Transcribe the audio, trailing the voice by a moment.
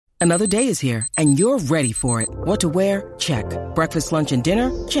Another day is here, and you're ready for it. What to wear? Check. Breakfast, lunch, and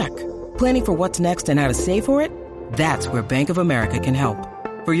dinner? Check. Planning for what's next and how to save for it? That's where Bank of America can help.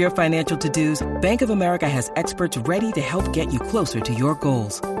 For your financial to-dos, Bank of America has experts ready to help get you closer to your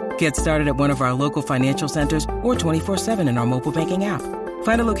goals. Get started at one of our local financial centers or 24/7 in our mobile banking app.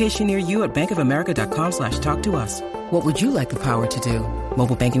 Find a location near you at bankofamerica.com/talktous. What would you like the power to do?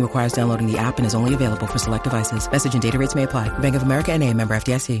 Mobile banking requires downloading the app and is only available for select devices. Message and data rates may apply. Bank of America NA, member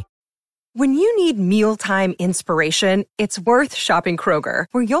FDIC. When you need mealtime inspiration, it's worth shopping Kroger,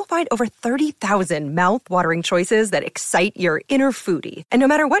 where you'll find over 30,000 mouth-watering choices that excite your inner foodie. And no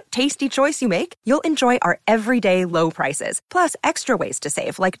matter what tasty choice you make, you'll enjoy our everyday low prices, plus extra ways to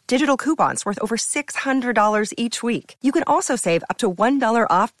save, like digital coupons worth over $600 each week. You can also save up to $1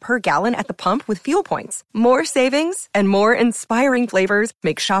 off per gallon at the pump with fuel points. More savings and more inspiring flavors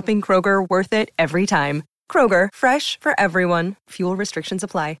make shopping Kroger worth it every time. Kroger, fresh for everyone. Fuel restrictions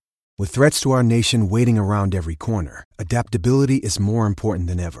apply. With threats to our nation waiting around every corner, adaptability is more important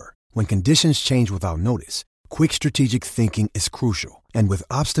than ever. When conditions change without notice, quick strategic thinking is crucial. And with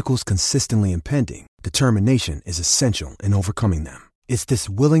obstacles consistently impending, determination is essential in overcoming them. It's this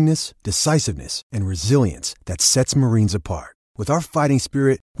willingness, decisiveness, and resilience that sets Marines apart. With our fighting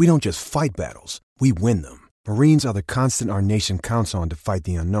spirit, we don't just fight battles, we win them. Marines are the constant our nation counts on to fight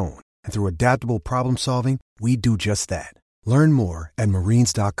the unknown. And through adaptable problem solving, we do just that. Learn more at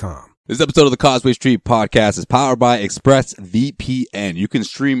marines.com. This episode of the Causeway Street Podcast is powered by ExpressVPN. You can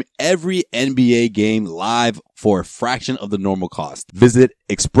stream every NBA game live for a fraction of the normal cost. Visit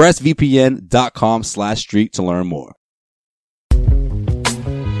expressvpn.com/street to learn more.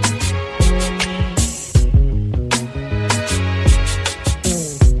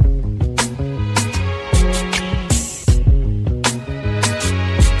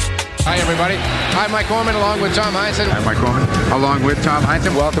 Hi, everybody. I'm Mike Gorman along with Tom Heinsohn. I'm Mike Gorman along with Tom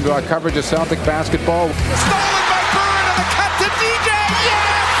Heinsohn. Welcome to our coverage of Celtic basketball. Stolen by Bird and the cut to DJ.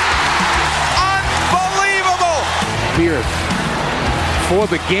 Yes! Unbelievable! Pierce for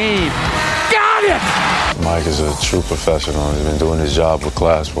the game. Got it! Mike is a true professional. He's been doing his job with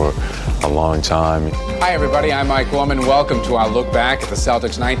class for a long time. Hi, everybody. I'm Mike Gorman. Welcome to our look back at the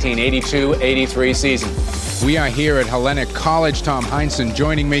Celtics' 1982-83 season. We are here at Hellenic College. Tom Heinsohn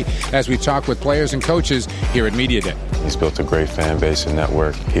joining me as we talk with players and coaches here at Media Day. He's built a great fan base and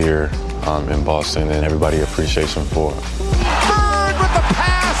network here in Boston, and everybody appreciates him for it. Bird with the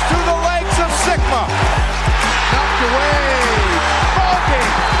pass through the legs of Sigma. Knocked away. Ball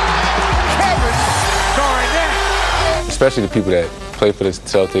game. Kevin Garnett. Especially the people that play for the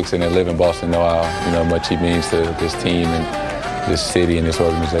Celtics and that live in Boston know how much he means to this team and this city and this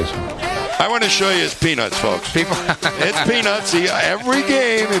organization. I want to show you his peanuts, folks. It's peanuts. Every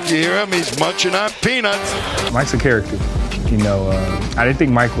game, if you hear him, he's munching on peanuts. Mike's a character. I didn't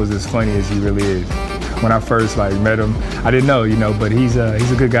think Mike was as funny as he really is. When I first met him, I didn't know, but he's a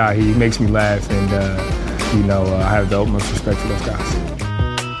good guy. He makes me laugh, and I have the utmost respect for those guys.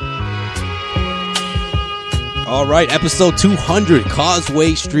 All right, episode 200,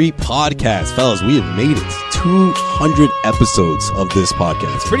 Causeway Street Podcast. Fellas, we have made it. 200 episodes of this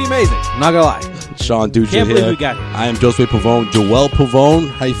podcast. It's pretty amazing. I'm not gonna lie. Sean Ducci Can't here. believe we got here. I am Josue Pavone. Joel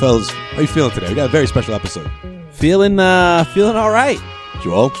Pavone. How you fellas? How you feeling today? We got a very special episode. Feeling all right.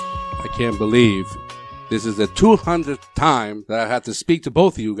 Joel? I can't believe this is the 200th time that I have to speak to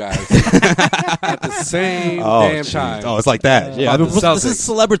both of you guys at the same damn time. Oh, it's like that. Yeah, this is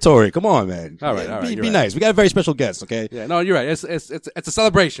celebratory. Come on, man. All right. Be nice. We got a very special guest, okay? Yeah, no, you're right. It's a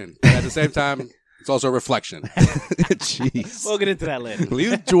celebration. And at the same time, it's also a reflection. Jeez. We'll get into that later.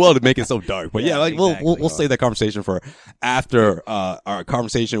 Leave Joel to make it so dark. But exactly. we'll save that conversation for after our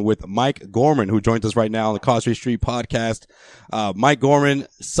conversation with Mike Gorman, who joins us right now on the Causeway Street Podcast. Mike Gorman,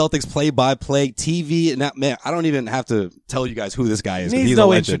 Celtics play-by-play TV. Now, man, I don't even have to tell you guys who this guy is. Needs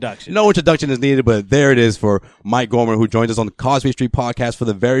no introduction. No introduction is needed, but there it is for Mike Gorman, who joins us on the Causeway Street Podcast for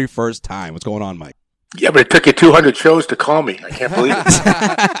the very first time. What's going on, Mike? Yeah, but it took you 200 shows to call me. I can't believe it.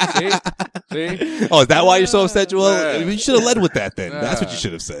 See? Oh, is that why you're so upset, Joel? You should have led with that then. That's what you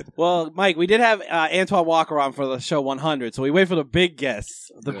should have said. Well, Mike, we did have Antoine Walker on for the show 100, so we wait for the big guests.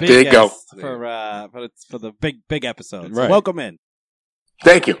 The big There you guests go. for the big episodes. Right. So welcome in.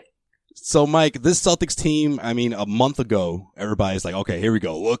 Thank you. So, Mike, this Celtics team, I mean, a month ago, everybody's like, okay, here we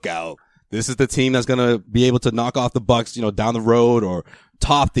go. Look out. This is the team that's going to be able to knock off the Bucks, down the road or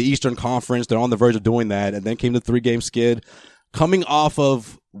top the Eastern Conference. They're on the verge of doing that. And then came the 3-game skid. Coming off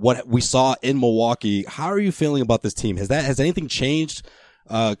of what we saw in Milwaukee, how are you feeling about this team? Has anything changed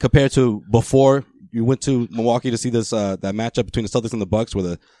compared to before you went to Milwaukee to see this that matchup between the Celtics and the Bucks,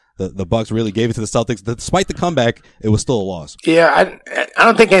 where the Bucks really gave it to the Celtics. Despite the comeback, it was still a loss. Yeah, I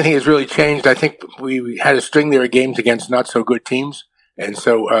don't think anything has really changed. I think we had a string there of games against not so good teams, and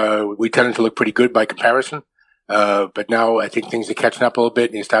so we tended to look pretty good by comparison. But now I think things are catching up a little bit,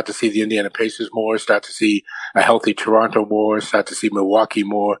 and you start to see the Indiana Pacers more, start to see a healthy Toronto more, start to see Milwaukee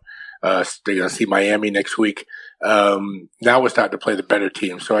more. They're going to see Miami next week. Now we're starting to play the better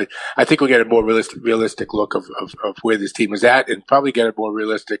team. So I think we'll get a more realistic look of where this team is at, and probably get a more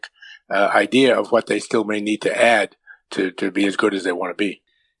realistic idea of what they still may need to add to be as good as they want to be.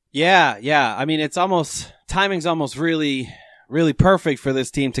 Yeah. I mean, timing's almost really, really perfect for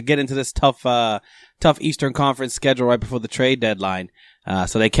this team to get into this tough Eastern Conference schedule right before the trade deadline,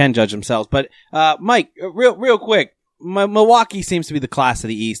 so they can judge themselves. But Mike, real quick, Milwaukee seems to be the class of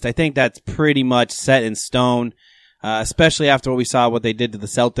the East. I think that's pretty much set in stone, especially after what we saw what they did to the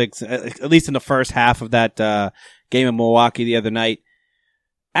Celtics, at least in the first half of that game in Milwaukee the other night.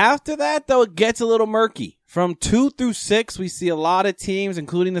 After that, though, it gets a little murky. From 2 through 6, we see a lot of teams,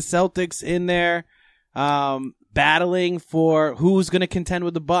 including the Celtics, in there battling for who's going to contend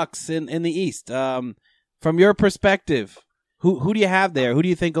with the Bucks in the East. From your perspective, who do you have there? Who do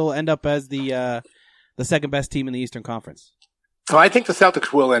you think will end up as the second best team in the Eastern Conference? Well, I think the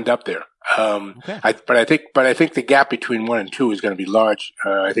Celtics will end up there. Okay. But I think the gap between 1 and 2 is going to be large.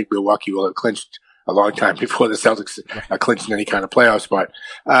 I think Milwaukee will have clinched a long time before the Celtics are clinched any kind of playoff spot.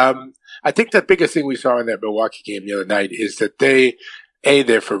 I think the biggest thing we saw in that Milwaukee game the other night is that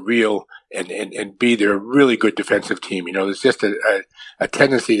they're for real, and B, they're a really good defensive team. You know, there's just a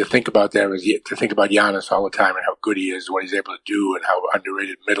tendency to think about them as to think about Giannis all the time and how good he is, what he's able to do, and how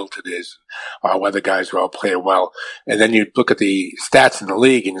underrated Middleton is, while other guys are all playing well. And then you look at the stats in the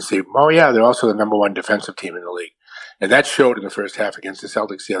league and you say, oh yeah, they're also the number 1 defensive team in the league. And that showed in the first half against the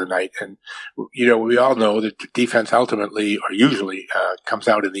Celtics the other night. And, you know, we all know that the defense ultimately, or usually, comes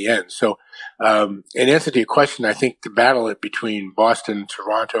out in the end. So, in answer to your question, I think the battle between Boston,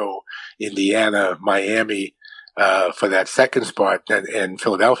 Toronto, Indiana, Miami, for that second spot, and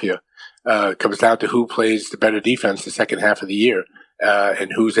Philadelphia, comes down to who plays the better defense the second half of the year,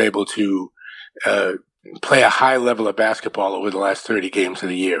 and who's able to, play a high level of basketball over the last 30 games of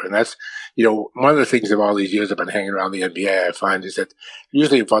the year. And that's, you know, one of the things of all these years I've been hanging around the NBA, I find is that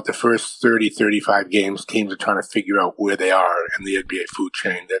usually about the first 30, 35 games, teams are trying to figure out where they are in the NBA food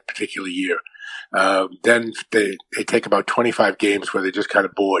chain that particular year. Then they take about 25 games where they're just kind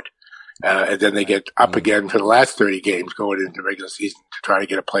of bored. And then they get up again for the last 30 games going into regular season to try to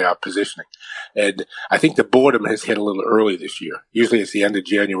get a playoff positioning. And I think the boredom has hit a little early this year. Usually it's the end of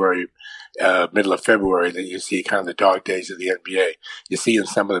January, middle of February that you see kind of the dog days of the NBA. You're seeing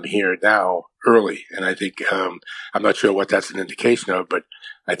some of them here now early. And I think, I'm not sure what that's an indication of, but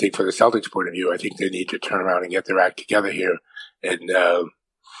I think from the Celtics point of view, I think they need to turn around and get their act together here. And,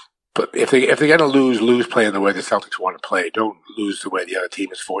 but if they're going to lose playing the way the Celtics want to play. Don't lose the way the other team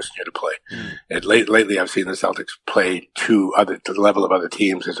is forcing you to play. And lately I've seen the Celtics play to the level of other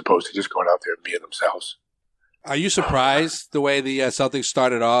teams as opposed to just going out there and being themselves. Are you surprised the way the Celtics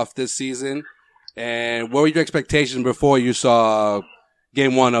started off this season? And what were your expectations before you saw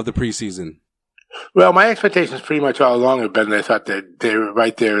game 1 of the preseason? Well, my expectations pretty much all along have been I thought that they were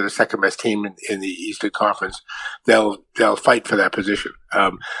right there, the second best team in the Eastern Conference. They'll fight for that position.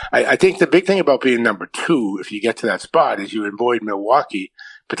 I think the big thing about being number 2, if you get to that spot, is you avoid Milwaukee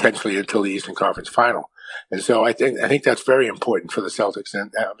potentially until the Eastern Conference final. And so I think that's very important for the Celtics,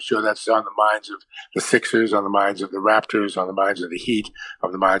 and I'm sure that's on the minds of the Sixers, on the minds of the Raptors, on the minds of the Heat,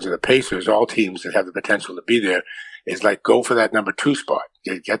 on the minds of the Pacers, all teams that have the potential to be there. Is like go for that number 2 spot.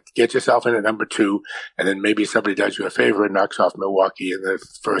 Get yourself in at number 2, and then maybe somebody does you a favor and knocks off Milwaukee in the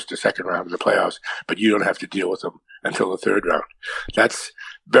first or second round of the playoffs, but you don't have to deal with them until the third round. That's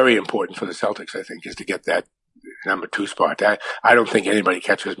very important for the Celtics, I think, is to get that number 2 spot. I don't think anybody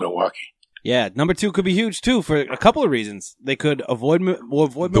catches Milwaukee. Yeah, number 2 could be huge too for a couple of reasons. They could avoid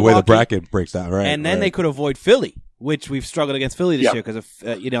Milwaukee, the way the bracket breaks down, right? And then they could avoid Philly, which we've struggled against Philly this year because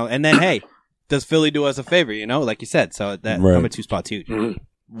of you know. And then hey, does Philly do us a favor? You know, like you said. So that number 2 spot's huge.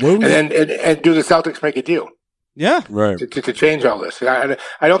 Mm-hmm. And do the Celtics make a deal? Yeah, right. To change all this, I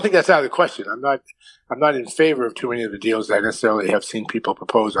don't think that's out of the question. I'm not in favor of too many of the deals that I necessarily have seen people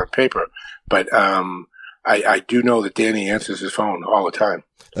propose on paper, but I do know that Danny answers his phone all the time.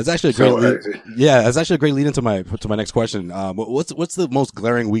 That's actually a great that's actually a great lead into my next question. What's the most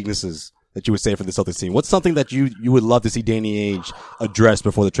glaring weaknesses that you would say for the Celtics team? What's something that you would love to see Danny Ainge address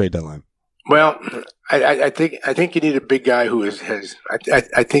before the trade deadline? Well, I think you need a big guy who has.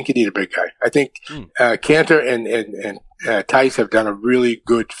 I think you need a big guy. I think Cantor and Tice have done a really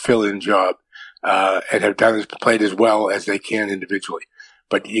good fill-in job and have played as well as they can individually.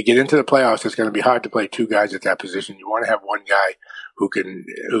 But you get into the playoffs, it's going to be hard to play two guys at that position. You want to have one guy who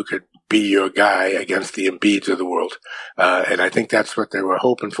could be your guy against the Embiids of the world. And I think that's what they were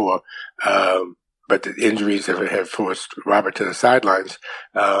hoping for. But the injuries have forced Robert to the sidelines.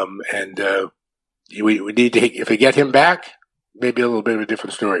 We need to, if we get him back, maybe a little bit of a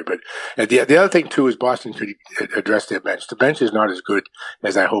different story. But the other thing too is Boston could address their bench. The bench is not as good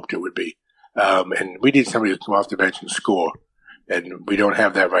as I hoped it would be. And we need somebody to come off the bench and score. And we don't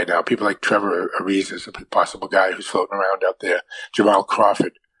have that right now. People like Trevor Ariza is a possible guy who's floating around out there. Jamal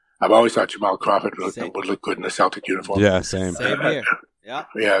Crawford. I've always thought Jamal Crawford would look good in a Celtic uniform. Yeah, same. Same here. Yeah.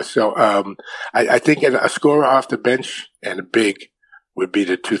 Yeah. So, I think a scorer off the bench and a big would be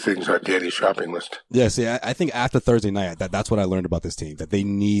the two things on Danny's shopping list. Yeah, see, I think after Thursday night, that's what I learned about this team, that they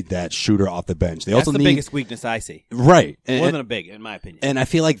need that shooter off the bench. That's also the biggest weakness I see. Right. More than a big, in my opinion. And I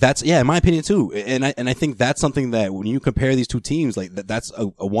feel like that's, in my opinion too. And I think that's something that when you compare these two teams, like that's a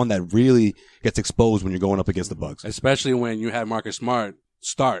one that really gets exposed when you're going up against the Bucks. Especially when you have Marcus Smart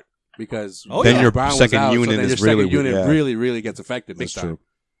start, because then your Brown second out, unit so is really, really gets affected That's this time. true.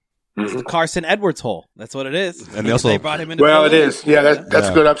 It's the Carson Edwards hole. That's what it is. And they also brought him in. Well, it is. Yeah, that's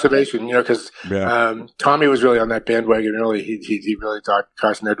a good observation. Because Tommy was really on that bandwagon early. He really thought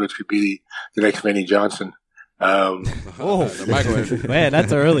Carson Edwards could be the next Manny Johnson. Man,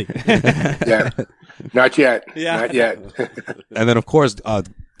 that's early. Yeah, not yet. Yeah. Not yet. And then of course,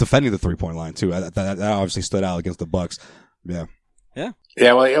 defending the 3-point line too. That obviously stood out against the Bucks. Yeah. Yeah.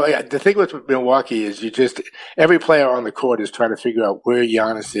 Yeah, well, the thing with Milwaukee is every player on the court is trying to figure out where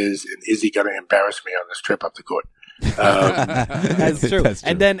Giannis is and is he going to embarrass me on this trip up the court. That's true. That's true.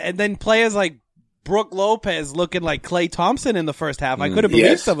 And then players like Brook Lopez looking like Klay Thompson in the first half. I couldn't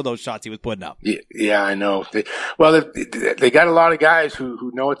believe some of those shots he was putting up. Yeah, I know. They got a lot of guys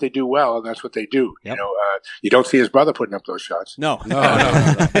who know what they do well, and that's what they do. Yep. You don't see his brother putting up those shots. No.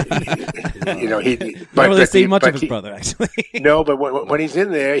 But really see much of his brother, actually. No, but when he's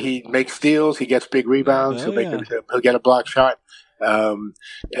in there, he makes steals, he gets big rebounds, he'll get a block shot.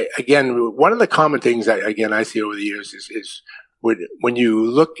 Again, one of the common things I see over the years is when you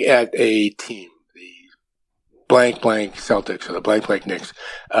look at a team, blank Celtics or the blank Knicks.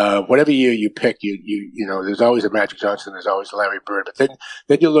 Whatever year you pick, you know, there's always a Magic Johnson, there's always a Larry Bird. But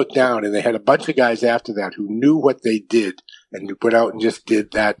then you look down, and they had a bunch of guys after that who knew what they did and went out and just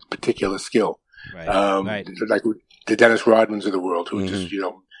did that particular skill. Right. Like the Dennis Rodmans of the world, who just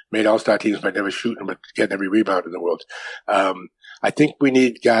made all-star teams by never shooting but getting every rebound in the world. I think we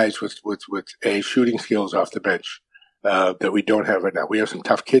need guys with shooting skills off the bench. That we don't have right now. We have some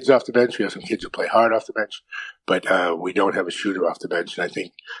tough kids off the bench. We have some kids who play hard off the bench, but we don't have a shooter off the bench. And I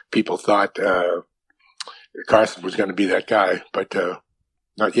think people thought Carson was going to be that guy, but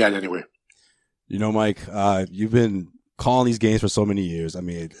not yet anyway. You know, Mike, you've been calling these games for so many years. I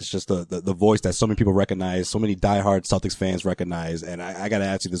mean, it's just the voice that so many people recognize, so many diehard Celtics fans recognize. And I got to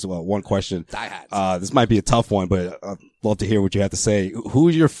ask you this one question. This might be a tough one, but I'd love to hear what you have to say.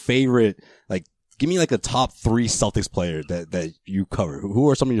 Who's your favorite, give me a top 3 Celtics player that you cover. Who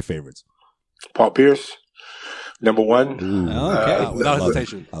are some of your favorites? Paul Pierce, number 1. Ooh, okay. Without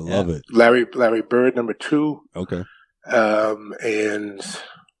hesitation. I love it. Larry Bird, number 2. Okay. And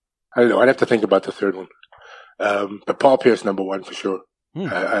I don't know. I'd have to think about the third one. But Paul Pierce, number 1 for sure.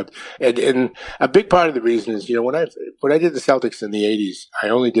 And a big part of the reason is, when I did the Celtics in the 80s, I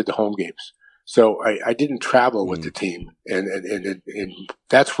only did the home games. So I didn't travel with the team. And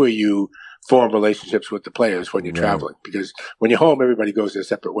that's where you form relationships with the players when you're traveling, because when you're home, everybody goes their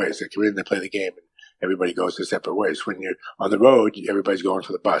separate ways. They come in, they play the game, and everybody goes their separate ways. When you're on the road, everybody's going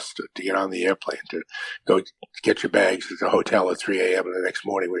to the bus to get on the airplane, to go get your bags at the hotel at 3 a.m. the next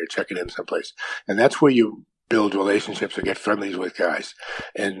morning when you're checking in someplace. And that's where you build relationships or get friendlies with guys.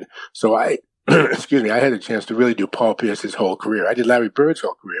 And so I had a chance to really do Paul Pierce's whole career. I did Larry Bird's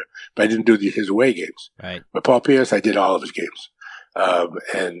whole career, but I didn't do his away games. Right. But Paul Pierce, I did all of his games.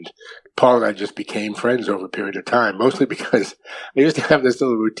 And Paul and I just became friends over a period of time, mostly because I used to have this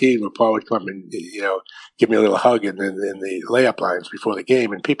little routine where Paul would come and, give me a little hug in the layup lines before the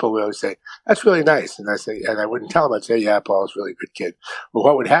game. And people would always say, "That's really nice." And I wouldn't tell him. I'd say, "Yeah, Paul's a really good kid." Well,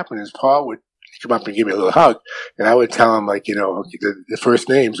 what would happen is Paul would come up and give me a little hug, and I would tell him, the first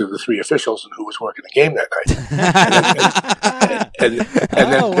names of the 3 officials and who was working the game that night.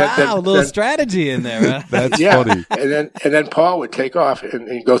 A little strategy in there. Huh? That's funny. And then Paul would take off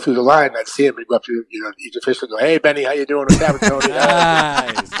and go through the line. I'd see him. He'd go up to each official and go, "Hey, Benny, how you doing? What's happening, Tony?"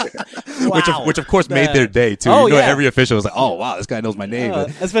 Wow. Which of course made their day too. Every official was like, "Oh wow, this guy knows my name."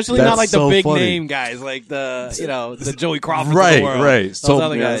 Especially not like the big name guys, like the Joey Crawford. Right, of the world. right.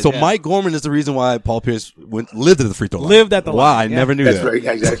 So Mike Gorman is the reason why Paul Pierce lived at the free throw line. Lived at the line. Wow, I never knew that. Right,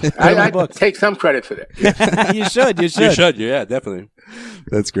 exactly. I take some credit for that. You should. You should. Yeah, definitely.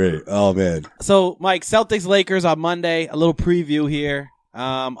 That's great. Oh man. So Mike, Celtics Lakers on Monday. A little preview here.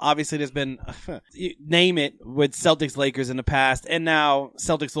 Obviously there's been name it with Celtics Lakers in the past, and now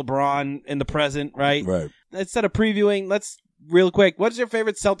Celtics LeBron in the present. Right. Instead of previewing, let's real quick. What's your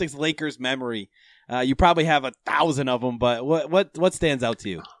favorite Celtics Lakers memory? You probably have 1,000 of them, but what stands out to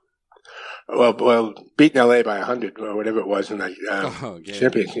you? Well, beating LA by 100 or whatever it was in the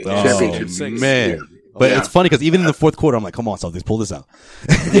championship. Man. Yeah. But it's funny because even in the fourth quarter, I'm like, come on, Celtics, pull this out.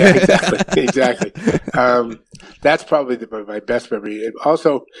 Yeah, exactly. That's probably my best memory. And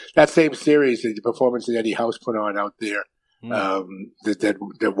also, that same series, the performance that Eddie House put on out there,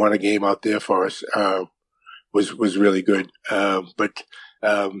 that won a game out there for us, was really good. But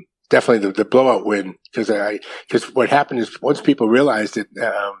definitely the blowout win, because what happened is once people realized it,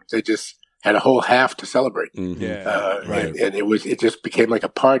 they just had a whole half to celebrate. Right. And it just became like a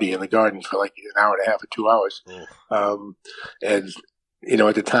party in the Garden for like an hour and a half or 2 hours. And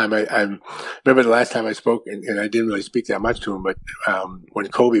at the time, I remember the last time I spoke, and I didn't really speak that much to him, but when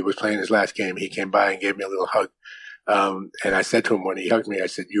Kobe was playing his last game, he came by and gave me a little hug. And I said to him when he hugged me, I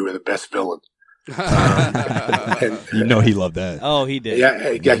said, "You were the best villain." And, he loved that. Oh, he did.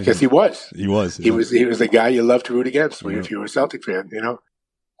 Yeah, because he was. He was the guy you loved to root against if you were a Celtic fan.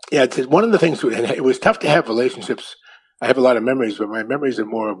 Yeah, it's one of the things, and it was tough to have relationships. I have a lot of memories, but my memories are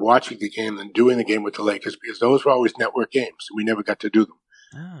more of watching the game than doing the game with the Lakers, because those were always network games. We never got to do them.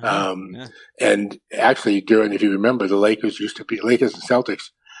 And actually, if you remember, the Lakers and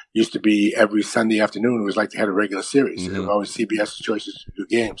Celtics used to be every Sunday afternoon. It was like they had a regular series. There were always CBS choices to do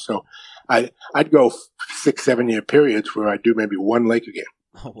games. So I'd go 6-7 year periods where I'd do maybe one Laker game.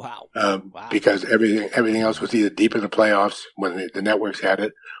 Oh, wow. Because everything else was either deep in the playoffs when the networks had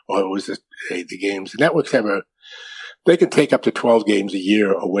it, or it was the games. The networks they can take up to 12 games a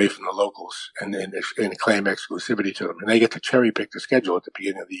year away from the locals and claim exclusivity to them. And they get to cherry pick the schedule at the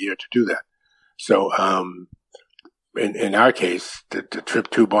beginning of the year to do that. So, in our case, the trip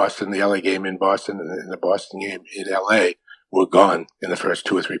to Boston, the LA game in Boston, and the Boston game in LA were gone in the first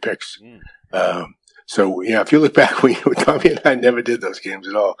 2 or 3 picks. So, if you look back, Tommy and I never did those games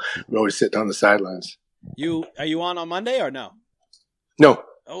at all. We were always sitting on the sidelines. Are you on Monday or no? No.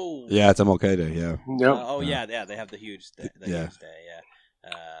 Oh. Yeah, it's MLK Day, yeah. No. Yeah, they have the huge day. Huge day,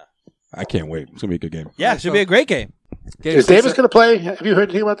 yeah. I can't wait. It's going to be a good game. Yeah, it should be a great game. Is Davis going to play? Have you heard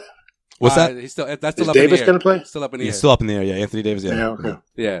anything about that? What's that? That's still up Is in the Davis air. going to play? Still up in the air. He's still up in the air, yeah. Anthony Davis, yeah. Okay.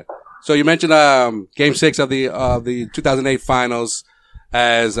 Yeah. So you mentioned Game 6 of the 2008 Finals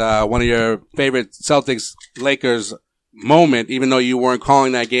as one of your favorite Celtics Lakers moment, even though you weren't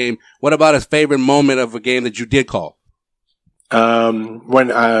calling that game. What about a favorite moment of a game that you did call? When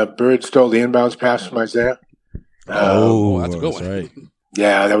Bird stole the inbounds pass from Isaiah. That's a good one. Right.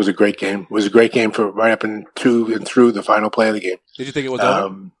 Yeah, that was a great game. It was a great game for right up and through the final play of the game. Did you think it was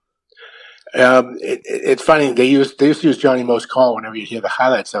over? It's funny. They used to use Johnny Most call whenever you hear the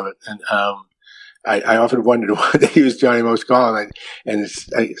highlights of it, and I often wondered why they used Johnny Most call. And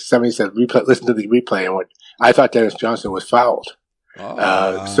somebody said, listen to the replay, and I thought Dennis Johnson was fouled.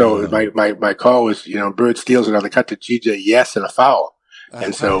 So my call was, Bird steals another cut to GJ, yes, and a foul.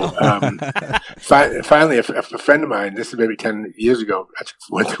 And so finally, a friend of mine, this is maybe 10 years ago,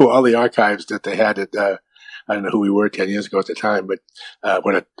 went through all the archives that they had at I don't know who we were 10 years ago at the time, but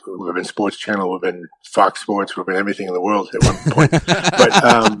we've been Sports Channel, we've been Fox Sports, we've been everything in the world at one point. But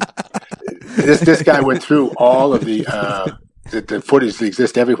this guy went through all of the footage that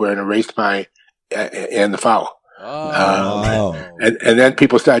exists everywhere and erased and the foul. And then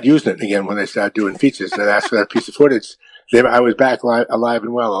people started using it again when they started doing features and asked for that piece of footage. I was back alive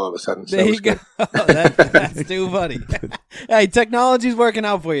and well all of a sudden. So there you go. That's too funny. Hey, technology's working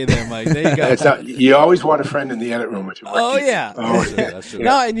out for you there, Mike. There you go. You always want a friend in the edit room with you. Yeah. That's true.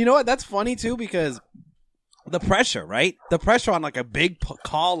 No, and you know what? That's funny too, because the pressure, right? The pressure on like a big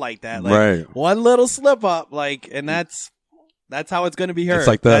call like that, like right. One little slip up, and that's That's how it's going to be heard.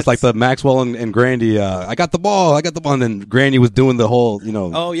 It's like the Maxwell and Grandy. I got the ball. And then Grandy was doing the whole,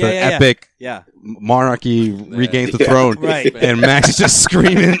 epic monarchy regains the throne. Right. And Max is just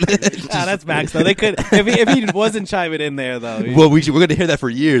screaming. That's Max though. They could if he wasn't chiming in there though. Well, we're going to hear that for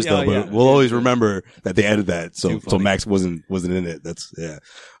years though. But we'll always true. Remember that they added that. So Max wasn't in it. That's you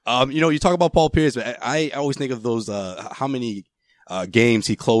talk about Paul Pierce. I always think of those. How many games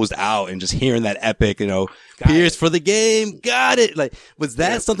he closed out, and just hearing that epic, Pierce for the game, got it. Like, was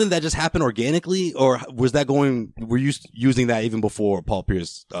that something that just happened organically, or was that were you using that even before Paul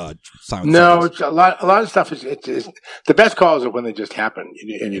Pierce signed? No, it's a lot of stuff is the best calls are when they just happen,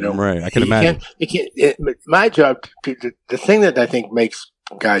 and right. I can imagine. My job, the thing that I think makes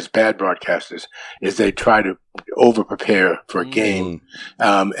guys bad broadcasters is they try to over prepare for a game.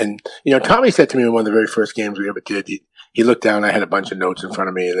 And Tommy said to me in one of the very first games we ever did, he looked down, I had a bunch of notes in front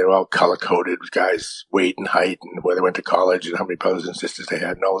of me, and they were all color coded with guys' weight and height and where they went to college and how many brothers and sisters they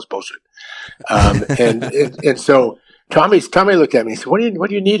had and all this bullshit. And so Tommy looked at me and said, what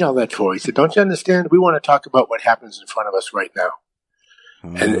do you need all that for? He said, don't you understand? We want to talk about what happens in front of us right now.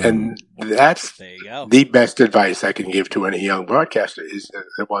 And that's the best advice I can give to any young broadcaster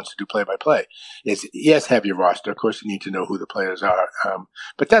that wants to do play-by-play. Is yes, have your roster. Of course, you need to know who the players are,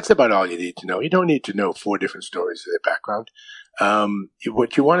 but that's about all you need to know. You don't need to know 4 different stories of their background.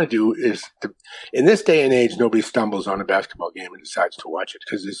 What you want to do is, in this day and age, nobody stumbles on a basketball game and decides to watch it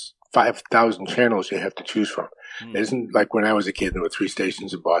because there's 5,000 channels you have to choose from. It isn't like when I was a kid, there were 3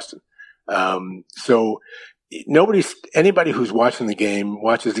 stations in Boston. Anybody who's watching the game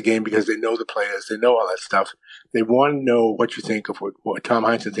watches the game because they know the players, they know all that stuff. They want to know what you think of what Tom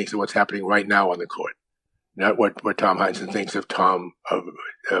Heinsohn thinks of what's happening right now on the court, not what Tom Heinsohn thinks of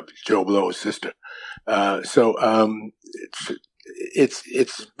Joe Blow's sister.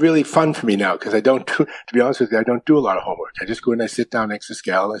 It's really fun for me now because to be honest with you, I don't do a lot of homework. I just go and I sit down next to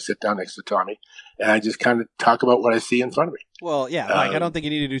Scal, I sit down next to Tommy, and I just kind of talk about what I see in front of me. Well, yeah, Mike, I don't think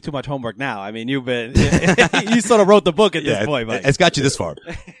you need to do too much homework now. I mean, you sort of wrote the book at this point, Mike. It's got you this far.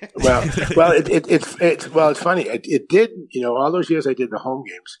 It's funny. It did, all those years I did the home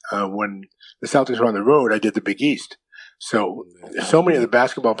games. When the Celtics were on the road, I did the Big East. So many of the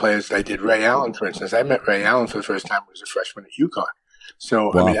basketball players, I did Ray Allen, for instance. I met Ray Allen for the first time when he was a freshman at UConn.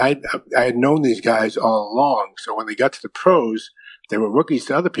 So, wow. I mean, I had known these guys all along. So when they got to the pros, they were rookies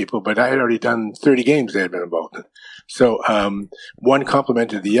to other people, but I had already done 30 games they had been involved in. So, one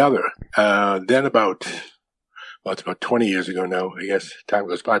complemented the other. Then it's about 20 years ago now. I guess time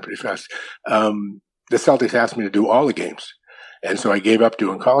goes by pretty fast. The Celtics asked me to do all the games. And so I gave up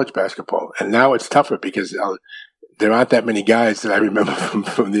doing college basketball. And now it's tougher because there aren't that many guys that I remember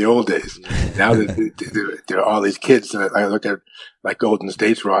from the old days. Now there are all these kids, and I look at like Golden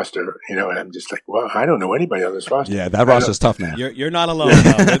State's roster, and I'm just like, well, I don't know anybody on this roster. Yeah, that roster's tough now. You're not alone.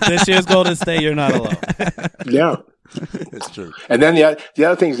 Though. This year's Golden State, you're not alone. Yeah, it's true. And then the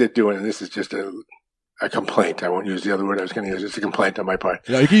other things they're doing, and this is just a complaint. I won't use the other word I was going to use. It's a complaint on my part.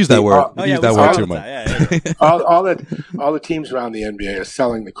 Yeah, you can use that word. Use that word too, Mike. Yeah. all the teams around the NBA are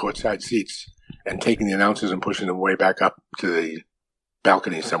selling the courtside seats and taking the announcers and pushing them way back up to the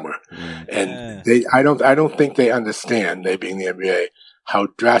balcony somewhere. And I don't think they understand, they being the NBA, how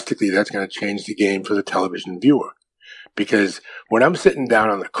drastically that's going to change the game for the television viewer. Because when I'm sitting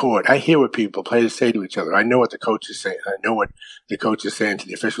down on the court, I hear what players say to each other. I know what the coach is saying. I know what the coach is saying to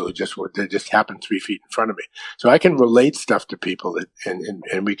the official that just happened 3 feet in front of me. So I can relate stuff to people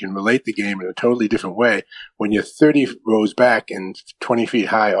and we can relate the game in a totally different way. When you're 30 rows back and 20 feet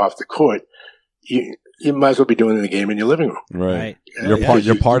high off the court, you might as well be doing the game in your living room. Right.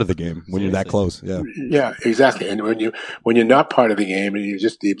 You're part of the game when you're that close. Yeah. Yeah, exactly. And when you're not part of the game and you're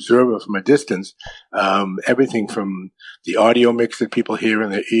just the observer from a distance, everything from the audio mix that people hear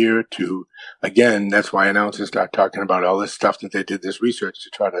in their ear to, again, that's why announcers start talking about all this stuff that they did this research to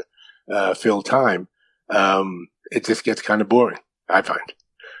try to fill time. It just gets kind of boring, I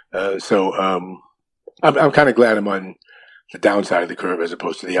find. So I'm kind of glad I'm on the downside of the curve as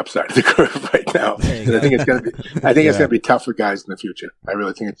opposed to the upside of the curve right now. And I think it's going to be tough for guys in the future. I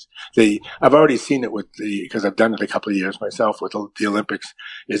really think I've already seen it because I've done it a couple of years myself with the Olympics,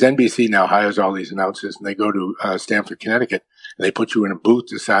 is NBC now hires all these announcers and they go to Stamford, Connecticut, and they put you in a booth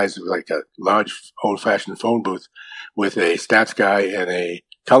the size of like a large old fashioned phone booth with a stats guy and a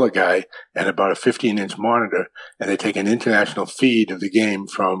color guy and about a 15-inch monitor, and they take an international feed of the game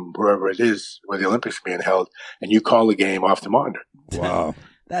from wherever it is where the Olympics are being held, and you call the game off the monitor. Wow.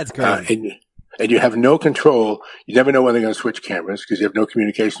 That's great. And you have no control. You never know when they're going to switch cameras because you have no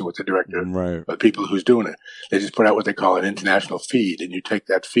communication with the director or the people who's doing it. They just put out what they call an international feed, and you take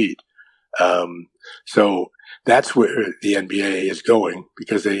that feed. So that's where the NBA is going,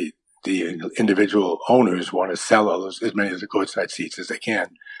 because the individual owners want to sell as many of the courtside seats as they can.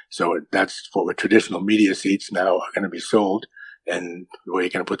 So that's what traditional media seats now are going to be sold. And where are you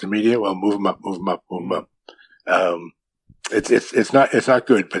going to put the media? Well, move them up. It's not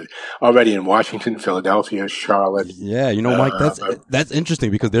good, but already in Washington, Philadelphia, Charlotte. Yeah, you know, Mike, that's interesting,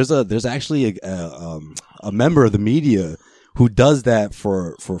 because there's actually a member of the media who does that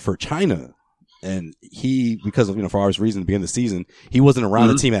for China, and he, because of, for obvious reasons, at the beginning of the season, he wasn't around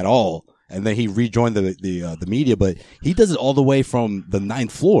the team at all, and then he rejoined the media, but he does it all the way from the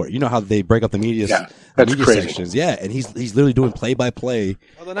 9th floor. You know how they break up the media sections, yeah, and he's literally doing play by play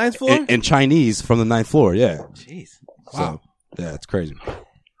on the 9th floor in Chinese from the 9th floor, yeah. Jeez, wow. So yeah, it's crazy.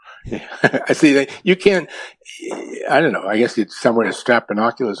 Yeah. I see that you can't. I don't know. I guess it's somewhere to strap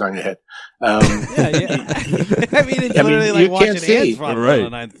binoculars on your head. Yeah. I mean, it's literally like you watching can't see. on the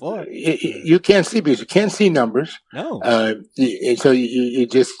 9th floor. You can't see, because you can't see numbers. No. So you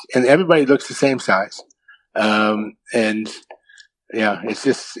just, and everybody looks the same size. And yeah,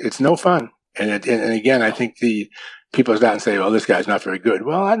 it's no fun. And again, I think the people start and say, "Well, this guy's not very good."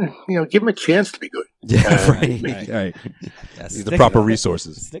 Well, give him a chance to be good. Yeah, right. Yes, the proper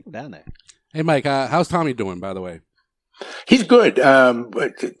resources. Stick him down there. Hey, Mike, how's Tommy doing, by the way? He's good.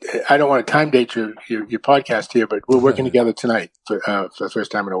 But I don't want to time date your podcast here, but we're working together tonight for the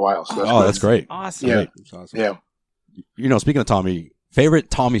first time in a while. So that's great. Awesome. Yeah. Great. That's awesome. Yeah. Speaking of Tommy, favorite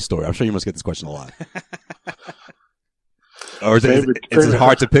Tommy story? I'm sure you must get this question a lot. Or is it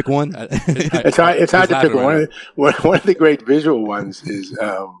hard to pick one? It's hard to pick one. One of the great visual ones is,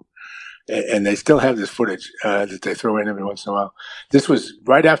 and they still have this footage that they throw in every once in a while. This was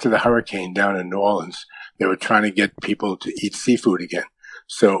right after the hurricane down in New Orleans. They were trying to get people to eat seafood again.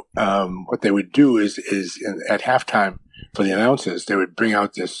 So what they would do is at halftime for the announcers, they would bring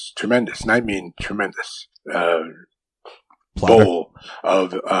out this tremendous, and I mean tremendous, bowl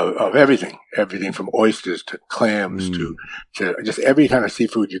of everything from oysters to clams to just every kind of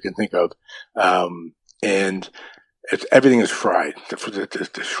seafood you can think of. And everything is fried.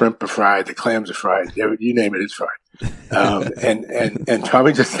 The shrimp are fried, the clams are fried, you name it, it's fried. And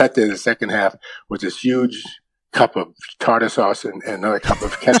Tommy just sat there the second half with this huge cup of tartar sauce and another cup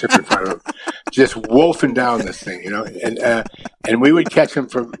of ketchup in front of him, just wolfing down this thing, and we would catch him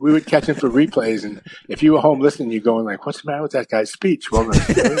for replays. And if you were home listening, you're going like, "What's the matter with that guy's speech?" Well,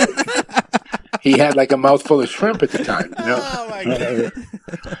 he had like a mouthful of shrimp at the time, Oh my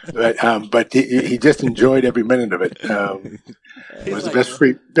God. But he just enjoyed every minute of it. It was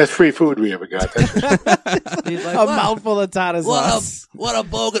the best free food we ever got. He's like, a mouthful of tartar sauce. What a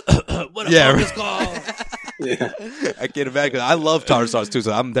bogus call. Yeah. I can't imagine. I love tartar sauce too,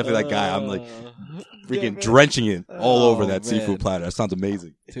 so I'm definitely that guy. I'm like freaking drenching it all over that seafood platter. That sounds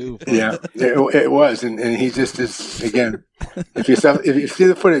amazing. Yeah, it was, and he just is again. If you see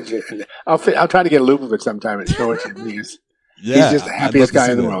the footage, I'll try to get a loop of it sometime and show it to you. He's just the happiest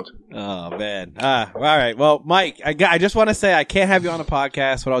guy in the world. Oh man! All right. Well, Mike, I just want to say I can't have you on a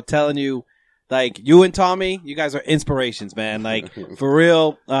podcast without telling you, like, you and Tommy, you guys are inspirations, man. Like, for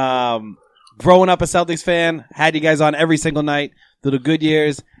real. Growing up a Celtics fan, had you guys on every single night through the good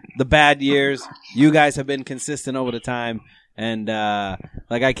years, the bad years. You guys have been consistent over the time. And,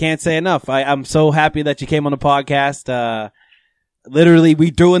 I can't say enough. I'm so happy that you came on the podcast. Literally, we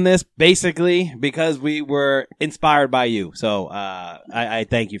doing this basically because we were inspired by you. So, I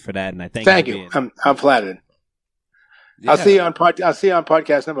thank you for that. And I thank you. I'm flattered. Yeah. I'll see you on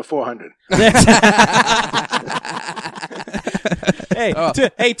podcast number 400.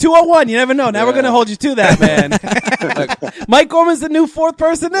 Hey, 201. You never know. Now we're going to hold you to that, man. Mike Gorman's the new fourth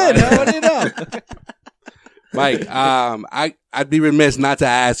person in. What do you know? Mike, I'd be remiss not to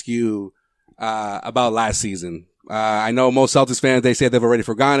ask you about last season. I know most Celtics fans, they say they've already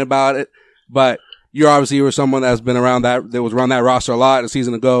forgotten about it, but you were someone that's been around that was around that roster a lot a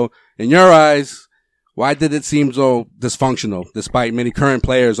season ago. In your eyes, why did it seem so dysfunctional, despite many current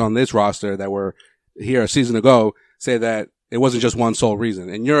players on this roster that were here a season ago say that it wasn't just one sole reason?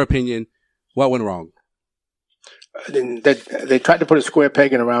 In your opinion, what went wrong? They tried to put a square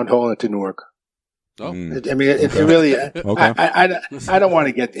peg in a round hole and it didn't work. Oh. I mean, it really. Okay. I don't want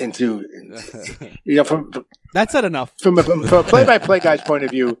to get into. That's not enough. From a play-by-play guy's point of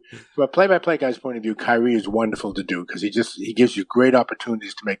view, Kyrie is wonderful to do because he gives you great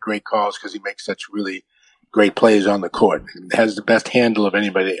opportunities to make great calls because he makes such really great plays on the court. He has the best handle of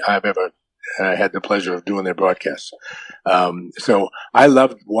anybody I've ever had the pleasure of doing their broadcasts. So I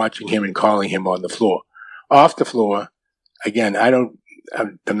loved watching him and calling him on the floor. Off the floor, again, I'm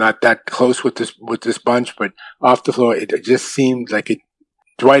not that close with this bunch, but off the floor, it just seemed like it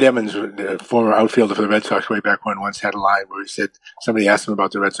Dwight Evans, the former outfielder for the Red Sox way back when, once had a line where he said, somebody asked him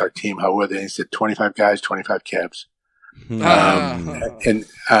about the Red Sox team, how were they? And he said, 25 guys, 25 cabs. I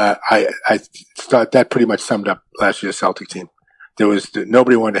thought that pretty much summed up last year's Celtic team. There was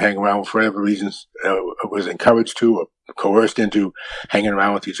nobody wanted to hang around for whatever reasons, was encouraged to or coerced into hanging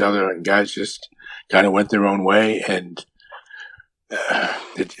around with each other, and guys just kind of went their own way, and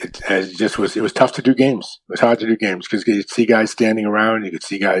it was tough to do games. It was hard to do games because you could see guys standing around, you could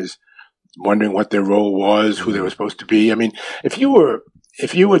see guys wondering what their role was, who they were supposed to be. I mean, if you were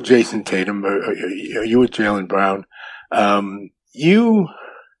Jason Tatum or you were Jaylen Brown, you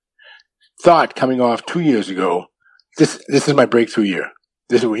thought coming off 2 years ago, this is my breakthrough year.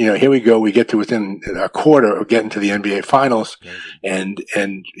 This is, here we go. We get to within a quarter of getting to the NBA finals, and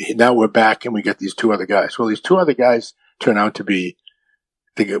now we're back and we get these two other guys. Well, these two other guys turn out to be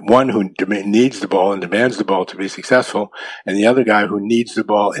the one who needs the ball and demands the ball to be successful, and the other guy who needs the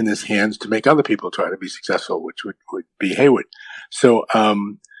ball in his hands to make other people try to be successful, which would be Hayward. So,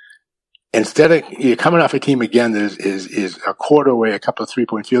 instead of you're coming off a team again that is a quarter away, a couple of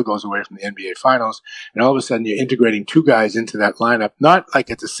 3-point field goals away from the NBA finals, and all of a sudden you're integrating two guys into that lineup, not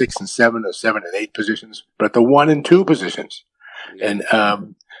like at the 6 and 7 or 7 and 8 positions, but at the 1 and 2 positions. And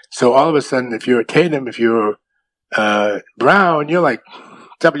so all of a sudden, if you're Tatum, if you're Brown, you're like,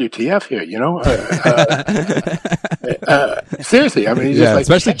 WTF here, seriously, I mean, he's just like,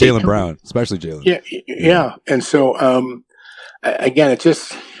 especially Jaylen Brown, especially Jaylen. Yeah. And so, again,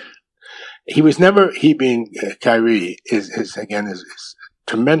 he being Kyrie is a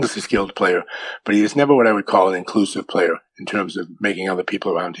tremendously skilled player, but he is never what I would call an inclusive player in terms of making other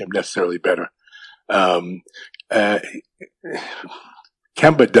people around him necessarily better. Kemba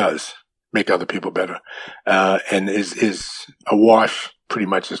does make other people better, and is awash pretty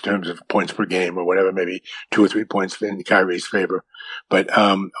much in terms of points per game or whatever, maybe 2 or 3 points in Kyrie's favor. But,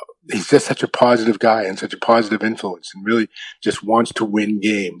 he's just such a positive guy and such a positive influence, and really just wants to win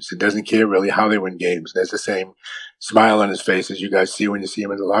games and doesn't care really how they win games. There's the same smile on his face as you guys see when you see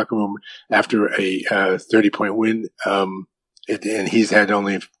him in the locker room after a 30-point win. And he's had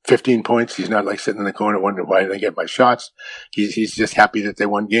only 15 points. He's not like sitting in the corner wondering why did I get my shots. He's just happy that they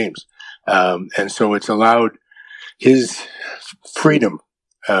won games. And so it's allowed his freedom,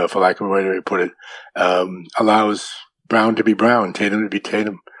 for lack of a way to put it, allows Brown to be Brown, Tatum to be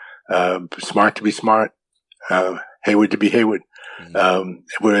Tatum, Smart to be Smart, Hayward to be Hayward.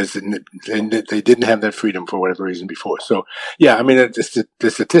 Whereas they didn't have that freedom for whatever reason before. So, yeah, I mean, the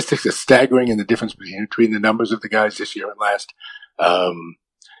statistics are staggering in the difference between the numbers of the guys this year and last.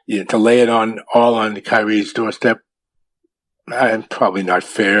 To lay it all on Kyrie's doorstep, probably not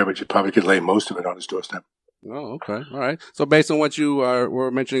fair, but you probably could lay most of it on his doorstep. Oh, okay. All right. So based on what you were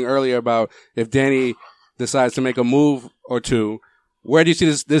mentioning earlier about if Danny decides to make a move or two, where do you see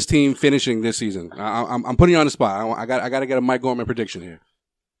this team finishing this season? I'm putting you on the spot. I got to get a Mike Gorman prediction here.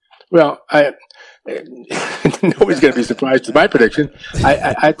 Well, nobody's going to be surprised with my prediction.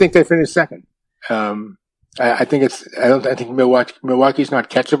 I think they finish second. I think Milwaukee's not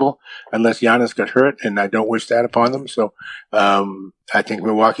catchable unless Giannis got hurt, and I don't wish that upon them. So, I think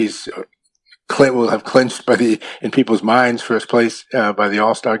Milwaukee's will have clinched in people's minds first place, by the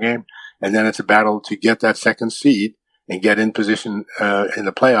All-Star game. And then it's a battle to get that second seed and get in position, in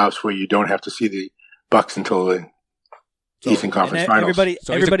the playoffs where you don't have to see the Bucks until the Eastern Conference Finals.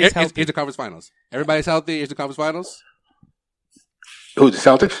 Everybody's healthy. Eastern Conference Finals. Everybody's healthy. Eastern Conference Finals. Who, the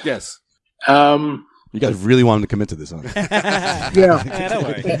Celtics? Yes. You guys really want him to commit to this, huh? Yeah. Don't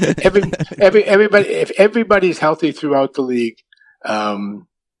worry. Everybody, if everybody's healthy throughout the league,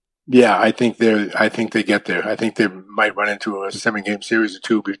 yeah, I think they get there. I think they might run into a 7-game series or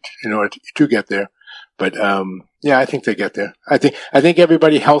two in order to get there. But, yeah, I think they get there. I think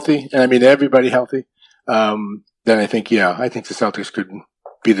everybody healthy, and I mean everybody healthy. Then I think the Celtics could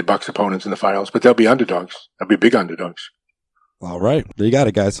be the Bucks opponents in the finals, but they'll be underdogs. They'll be big underdogs. All right. There you got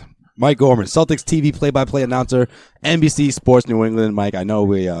it, guys. Mike Gorman, Celtics TV play-by-play announcer, NBC Sports New England. Mike, I know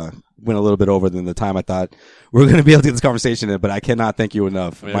we went a little bit over than the time I thought we were going to be able to get this conversation in, but I cannot thank you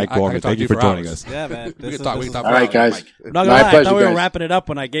enough. Mike Gorman, thank you for joining us. Yeah, man. We can talk all right, guys. I'm not gonna lie, I thought we were wrapping it up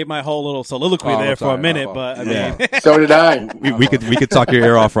when I gave my whole little soliloquy there for a minute, but I mean. So did I. We could talk your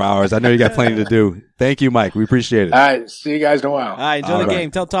ear off for hours. I know you got plenty to do. Thank you, Mike. We appreciate it. All right. See you guys in a while. All right. Enjoy the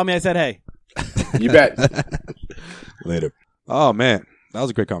game. Tell Tommy I said hey. You bet. Later. Oh, man. That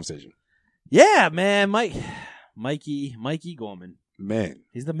was a great conversation. Yeah, man. Mikey Gorman. Man.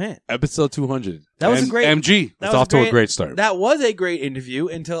 He's the man. Episode 200. That was a great MG. It's off to a great start. That was a great interview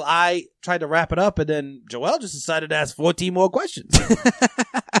until I tried to wrap it up, and then Joel just decided to ask 14 more questions.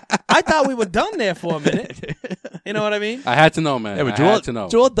 I thought we were done there for a minute. You know what I mean? I had to know, man. Yeah, but I Joel, had to know.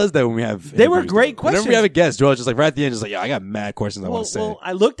 Joel does that when we have. They were interviews, great though. Whenever questions. we have a guest, Joel just like right at the end, just like, yeah, I got mad questions I want to say. Well,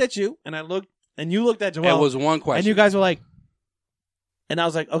 I looked at you, and you looked at Joel. It was one question. And you guys were like, and I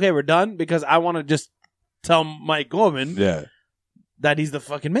was like, okay, we're done because I want to just tell Mike Gorman Yeah, that he's the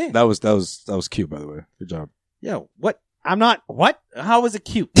fucking man. that was cute, by the way. Good job. Yo, what? I'm not. What? How is it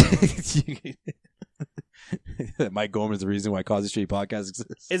cute? Mike Gorman's the reason why Cause the Street podcast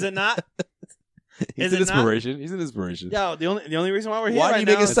exists. Is it not? He's an inspiration. He's an inspiration. Yo, the only reason why we're here Why do right you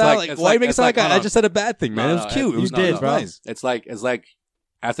make now it is sound like? Why do you make it sound like I just said a bad thing, man? It was cute. It was did, it was bro. nice. It's like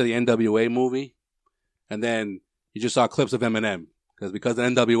after the NWA movie, and then you just saw clips of Eminem because the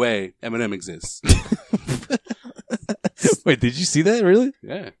NWA, Eminem exists. Wait, did you see that? Really?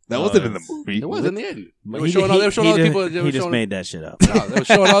 Yeah, That wasn't in the movie. it was in the end. They were He- showing all he- the he people. just- he just made that shit up. No, they were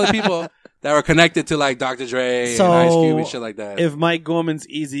showing all the people that were connected to like Dr. Dre So, and Ice Cube and shit like that. If Mike Gorman's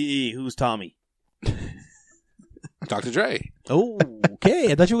Eazy-E, who's Tommy? Dr. Dre. Oh,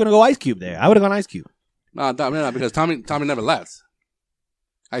 okay. I thought you were gonna go Ice Cube there. I would have gone Ice Cube. No, because Tommy never left.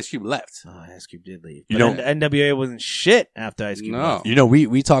 Ice Cube left. Oh, Ice Cube did leave. You But know- NWA wasn't shit after Ice Cube. No. left. You know,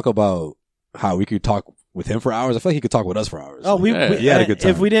 we talk about how we could talk with him for hours. I feel like he could talk with us for hours. Oh, we Yeah. He had a good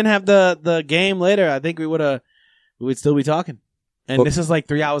time. If we didn't have the game later, I think we would still be talking. And Well- this is like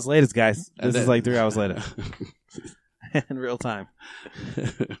 3 hours later, guys. And This is then- like 3 hours later in real time.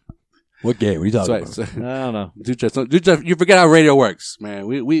 What game? What are you talking That's about? right. I don't know. Dude, you forget how radio works, man.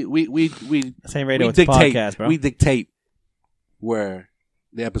 We Same radio. we It's a dictate, podcast, bro. We dictate where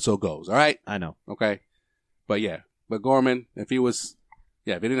the episode goes. All right, I know. okay, but Gorman, if he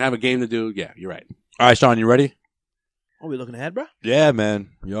didn't have a game to do, yeah, you're right. All right, Sean, you ready? Are we looking ahead, bro? Yeah,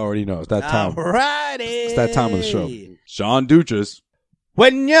 man. You already know. It's that time. Alrighty. It's that time of the show. Sean Duchess.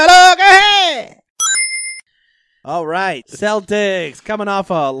 When you look ahead. All right. Celtics coming off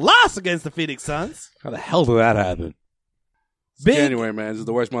a loss against the Phoenix Suns. How the hell did that happen? It's Big- January, man. This is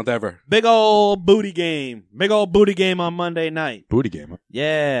the worst month ever. Big old booty game. Big old booty game on Monday night. Booty game. Huh?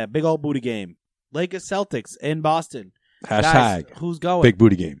 Yeah, big old booty game. Lakers Celtics in Boston. Hashtag Guys, who's going? big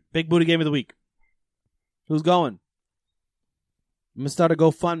booty game. Big booty game of the week. Who's going? I'm going to start a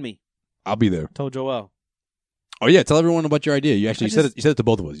GoFundMe. I'll be there. Told Joel. Oh yeah, tell everyone about your idea. You I actually just- you said it to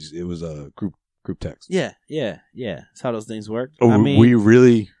both of us. It was a group text. Yeah. That's how those things work. Oh, I mean, were you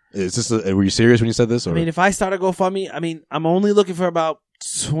really? Is this? Were you serious when you said this? Or? if I start a GoFundMe, I'm only looking for about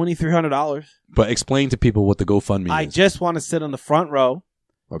 $2,300. But explain to people what the GoFundMe I is. just want to sit on the front row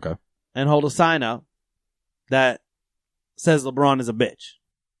Okay. and hold a sign up that says LeBron is a bitch.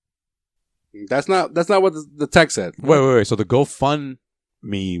 That's not what the text said. Wait. So the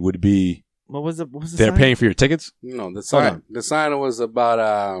GoFundMe would be What was the they're sign? paying for your tickets? No, the Hold sign. on. The sign was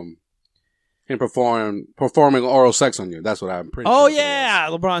about him performing oral sex on you. That's what I'm pretty. Oh sure it yeah,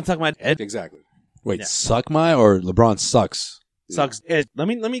 LeBron sucked my head. was. Exactly. Wait, Yeah. suck my or LeBron sucks? Sucks. Let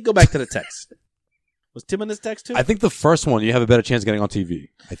me go back to the text. Was Tim in this text too? I think the first one you have a better chance of getting on TV.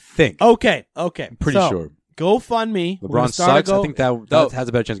 I think. Okay. I'm pretty So, sure. GoFundMe. We're gonna LeBron start a sucks. I think that has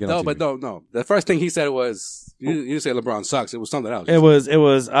a better chance of getting on TV. No. The first thing he said was you didn't say LeBron sucks. It was something else. It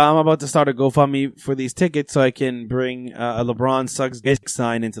was. I'm about to start a GoFundMe for these tickets so I can bring a LeBron sucks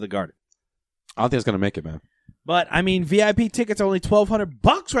sign into the Garden. I don't think it's gonna make it, man. But I mean, VIP tickets are only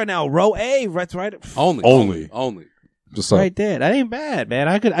 $1,200 right now. Row A, that's right. Only. Just like Right there. That ain't bad, man.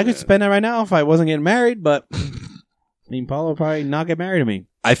 I could spend that right now if I wasn't getting married, but I mean, Paulo will probably not get married to me.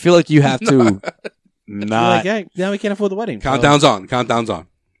 I feel like you have to You're not. like, hey, now we can't afford the wedding. Countdown's on. Countdown's on.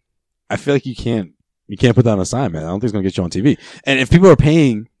 I feel like you can't put that on a sign, man. I don't think it's gonna get you on TV. And if people are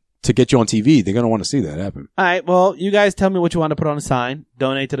paying to get you on TV, they're gonna want to see that happen. All right, well, you guys tell me what you want to put on a sign,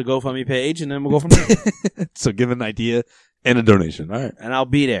 donate to the GoFundMe page, and then we'll go from there. So give an idea and a donation. All right. And I'll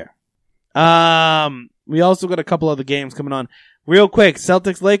be there. We also got a couple other games coming on. Real quick,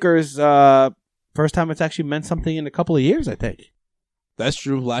 Celtics Lakers, first time it's actually meant something in a couple of years, I think. That's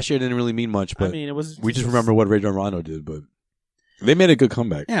true. Last year didn't really mean much, but I mean, it was we just remember what Rajon Rondo did, but they made a good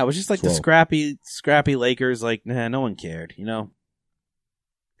comeback. Yeah, it was just like the 12. scrappy Lakers. Like, nah, no one cared, you know.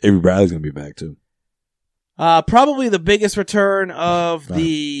 Avery Bradley's gonna be back too. Probably the biggest return of Right.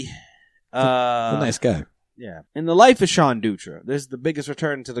 the. A nice guy. Yeah, in the life of Sean Dutra, this is the biggest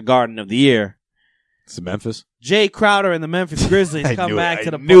return to the Garden of the year. It's Memphis. Jay Crowder and the Memphis Grizzlies I come knew it. back I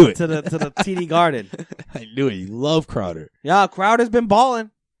to the knew it. to the TD Garden. I knew it. You love Crowder. Yeah, Crowder's been balling.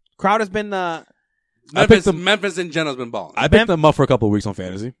 Crowder's been Memphis in general's been balling. I picked them up for a couple of weeks on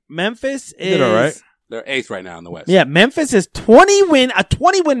fantasy. Memphis They did is all right. They're 8th right now in the West. Yeah, Memphis is a 20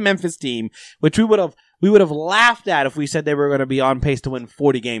 win Memphis team, which we would have laughed at if we said they were going to be on pace to win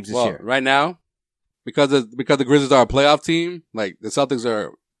 40 games this year. Right now, because the Grizzlies are a playoff team, like the Celtics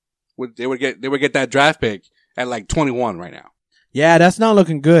are, they would get that draft pick at like 21 right now. Yeah, that's not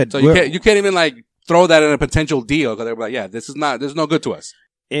looking good. So you can't even like throw that in a potential deal because they're like, yeah, this is no good to us.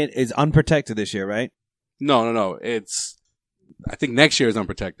 It is unprotected this year, right? No. I think next year is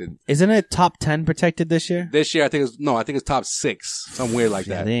unprotected. Isn't it top 10 protected this year? This year, I think it's top 6, something weird like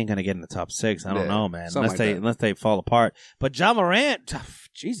that. They ain't gonna get in the top 6. I don't know, man. Unless Unless they fall apart. But Ja Morant,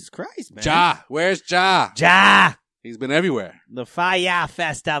 Jesus Christ, man. Ja, where's Ja? Ja, He's been everywhere. the Fire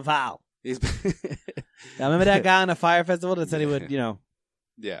Festival. He's been Now, remember that guy on the Fire Festival that said he would,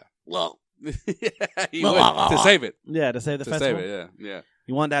 yeah. well, He would, to save it. yeah, to save the To festival. save it, yeah.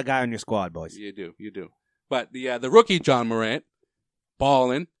 You want that guy on your squad, boys. You do. But the rookie John Morant,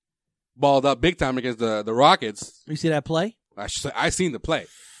 balled up big time against the Rockets. You see that play? I seen the play.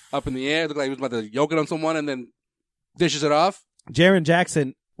 Up in the air, looked like he was about to yoke it on someone and then dishes it off. Jaren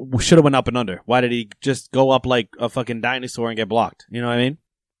Jackson should have went up and under. Why did he just go up like a fucking dinosaur and get blocked? You know what I mean?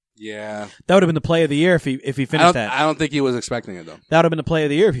 Yeah. That would have been the play of the year if he finished that. I don't think he was expecting it though. That would have been the play of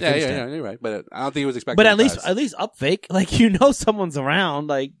the year if he finished that. Yeah, you're right. But I don't think he was expecting But it. at least up fake. Like, someone's around.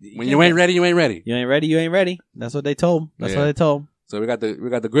 Like, when you ain't ready, you ain't ready. You ain't ready, you ain't ready. That's what they told. That's what they told. So we got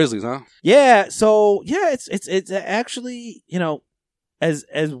the Grizzlies, huh? Yeah. So yeah, it's actually,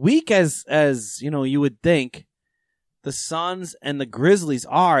 as weak as you would think the Suns and the Grizzlies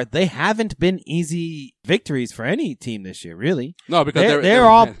are, they haven't been easy victories for any team this year, really. No, because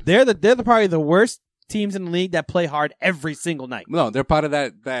they're probably the worst teams in the league that play hard every single night. No, they're part of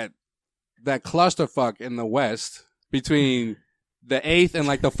that clusterfuck in the West between the 8th and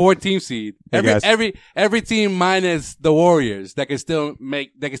like the 14th seed. Every team minus the Warriors that can still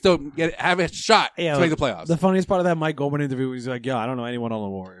have a shot to make the playoffs. The funniest part of that Mike Goldman interview was like, I don't know anyone on the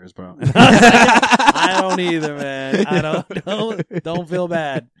Warriors, bro. I don't either, man. I don't feel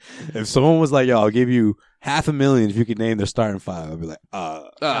bad. If someone was like, I'll give you $500,000 if you could name their starting 5, I'd be like,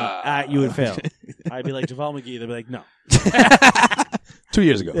 you would fail. I'd be like JaVale McGee. They'd be like, no. 2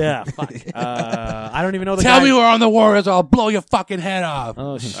 years ago. Yeah, fuck. I don't even know the Tell guy. me who are on the Warriors or I'll blow your fucking head off.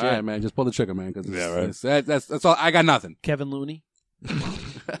 Oh, shit. All right, man. Just pull the trigger, man. That's all. I got nothing. Kevin Looney.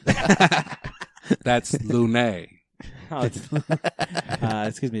 That's Looney. Oh,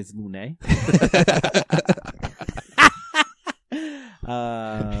 excuse me, it's Looney.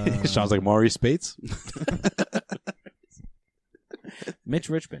 Sounds like Maurice Spates. Mitch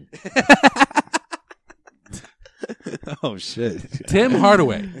Richmond. Oh shit. Tim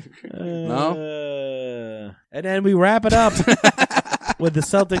Hardaway. No. And then we wrap it up with the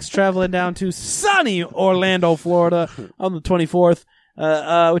Celtics traveling down to sunny Orlando, Florida on the 24th,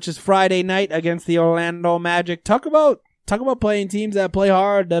 which is Friday night against the Orlando Magic. Talk about playing teams that play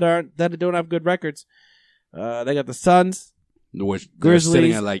hard that don't have good records. They got the Suns, which Grizzlies,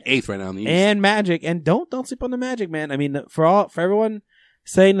 sitting at like 8th right now in the East. and Magic. And don't sleep on the Magic, man. I mean, for everyone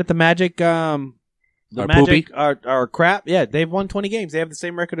saying that the Magic are crap. Yeah, they've won 20 games. They have the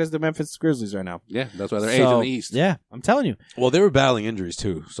same record as the Memphis Grizzlies right now. Yeah, that's why they're 8th in the East. Yeah, I'm telling you. Well, they were battling injuries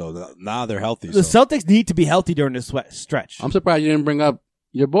too, so now they're healthy. The Celtics need to be healthy during this stretch. I'm surprised you didn't bring up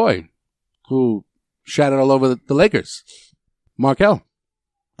your boy, who shattered all over the Lakers, Markelle.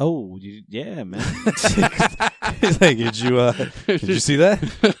 Oh, yeah, man. He's like, did you see that?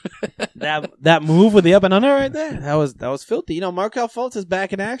 that move with the up and under right there? That was filthy. Markelle Fultz is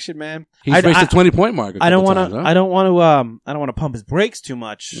back in action, man. He's reached the 20-point mark. I don't want to pump his brakes too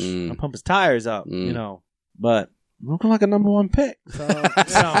much. I'll pump his tires up, but looking like a number 1 pick. So,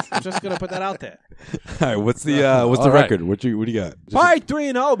 I'm just gonna put that out there. All right, what's the record? What do you got? Probably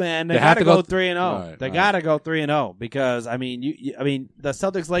 3-0, man. They gotta go 3-0. Right, they gotta go 3-0 because I mean, the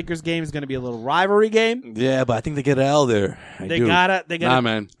Celtics Lakers game is gonna be a little rivalry game. Yeah, but I think they get an L there. They gotta. Nah,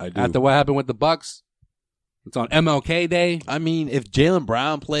 man. I do. After what happened with the Bucks, it's on MLK Day. I mean, if Jaylen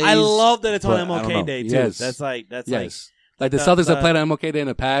Brown plays, I love that it's on MLK Day too. Yes. That's like like the Celtics have played on MLK Day in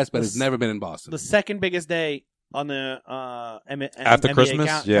the past, but it's never been in Boston. The second biggest day on the after NBA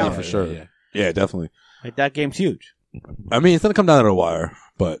Christmas, calendar. for sure. Yeah, definitely. Like that game's huge. I mean, it's gonna come down to the wire,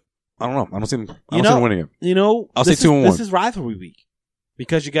 but I don't know. I don't see them winning it. I'll say 2-1. This is rivalry week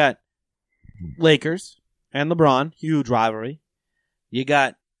because you got Lakers and LeBron, huge rivalry. You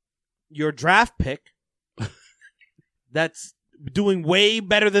got your draft pick that's doing way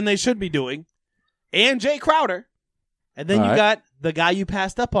better than they should be doing, and Jay Crowder, and then you got the guy you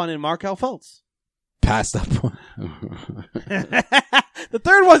passed up on in Markelle Fultz. Passed up on. The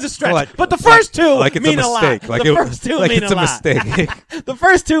third one's a stretch, but the first two mean a lot. The first two mean a lot. Mistake. The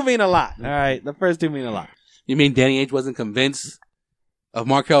first two mean a lot. All right, the first two mean a lot. You mean Danny Ainge wasn't convinced of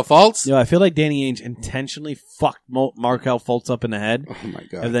Markelle Fultz? I feel like Danny Ainge intentionally fucked Markelle Fultz up in the head. Oh my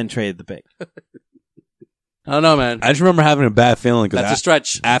god! And then traded the pick. I don't know, man. I just remember having a bad feeling because That's a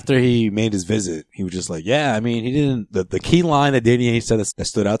stretch. After he made his visit, he was just like, "Yeah, I mean, he didn't." The key line that Danny Ainge said that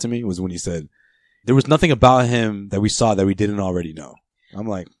stood out to me was when he said, "There was nothing about him that we saw that we didn't already know." I'm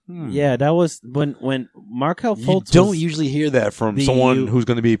like, Yeah, that was when Markelle you Fultz don't was usually hear that from someone who's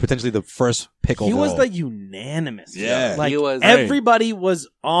going to be potentially the first pick he overall. was the unanimous. Yeah. Like He was- everybody was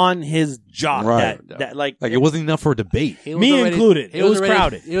on his job. Right. That like Like, it wasn't enough for a debate. He was me already- included. he It was already-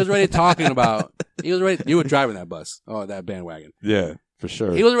 crowded. He was already talking about. He was already. You were driving that bus. Oh, that bandwagon. Yeah, for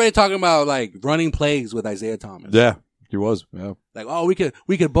sure. He was already talking about like running plays with Isaiah Thomas. Yeah, he was. Yeah. Like, oh, we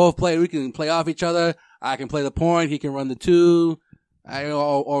could both play. We can play off each other. I can play the point. He can run the two.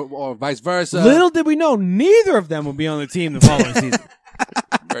 Or vice versa. Little did we know, neither of them would be on the team the following season.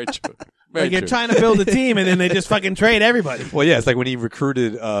 Very true. Very Like you're true. trying to build a team, and then they just fucking trade everybody. Well, yeah, it's like when he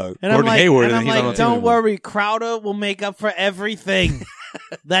recruited And I'm Gordon like, Hayward, and and I'm he's not on like, the team don't anymore. worry, Crowder will make up for everything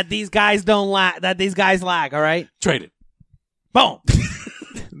that these guys don't lack. That these guys lack. All right, Traded. boom.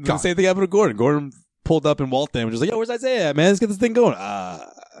 The same thing happened to Gordon. Gordon pulled up in Waltham and was just like, "Yo, where's Isaiah at, man? Let's get this thing going."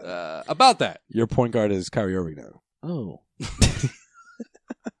 About that. Your point guard is Kyrie Irving now. Oh,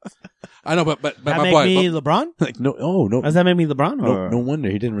 I know, but that my make boy. me LeBron? Like, no. Does that make me LeBron? Or? No wonder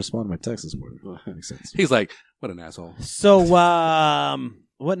he didn't respond to my text this morning. That makes sense. He's like, what an asshole. So,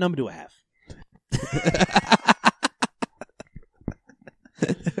 what number do I have?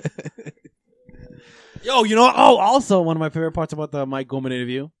 Yo, you know what? Oh, also one of my favorite parts about the Mike Gorman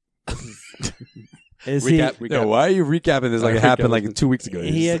interview is Recap. Yo, why are you recapping this like it happened like 2 weeks ago?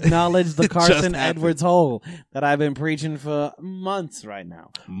 he acknowledged the It just Carson happened. Edwards hole that I've been preaching for months right now.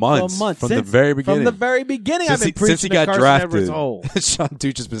 Months. For months. From the Since- very beginning. From the very beginning, I've been preaching Since he the got Carson drafted, Edwards hole. Sean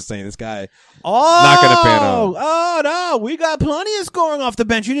Duch has been saying this guy Oh, not going to pan out. Oh, no. We got plenty of scoring off the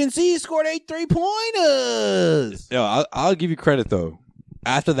bench. You didn't see he scored 8 3-pointers. Yo, I'll give you credit though.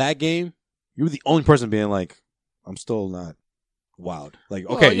 After that game, you were the only person being like, "I'm still not wowed." Like,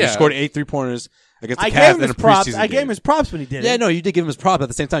 okay, Well, yeah. you scored 8 3-pointers against the I Cavs gave him in his a props. preseason I gave him game. his props when he did it. Yeah, no, you did give him his prop. At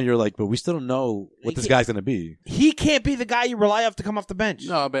the same time, you're like, but we still don't know what this guy's going to be. He can't be the guy you rely on to come off the bench.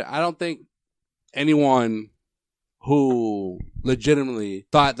 No, but I don't think anyone who legitimately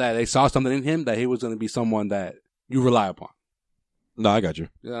thought that they saw something in him that he was going to be someone that you rely upon. No, I got you.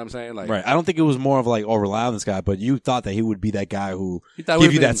 You know what I'm saying? Like, Right. I don't think it was more of like, oh, rely on this guy, but you thought that he would be that guy who he thought give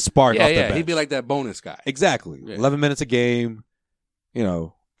would've you been- that spark yeah, off the yeah, bench. he'd be like that bonus guy. Exactly. Yeah. 11 minutes a game,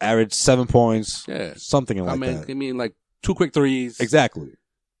 average 7 points, Yeah. something like that. I mean, like 2 quick threes. Exactly.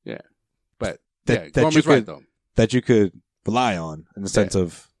 Yeah. But, That Gorman's you right, could, though. that you could rely on in the sense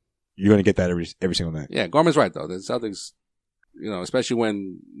of you're going to get that every single night. Yeah, Gorman's right, though. The Celtics, especially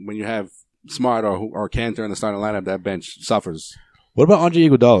when you have Smart or Cantor in the starting lineup, that bench suffers. What about Andre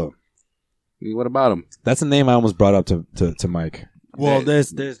Iguodala? What about him? That's a name I almost brought up to Mike. Well,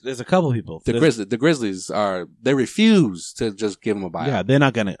 there's a couple people. The Grizzlies they refuse to just give him a buyout. Yeah, they're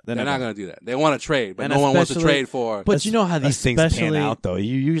not gonna. They're not gonna do that. They want to trade, but And no one wants to especially- trade for. But you know how these things pan especially- out, though.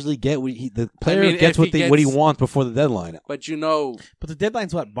 You usually get the player mean, gets if he what he gets- wants before the deadline. But But the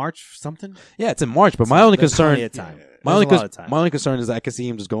deadline's what, March something? Yeah, it's in March. But my only There's concern, plenty of time. my There's only a lot of time. my only concern is that I can see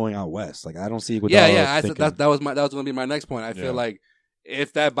him just going out west. Like I don't see Iguodala. yeah. thinking, That was going to be my next point. I feel like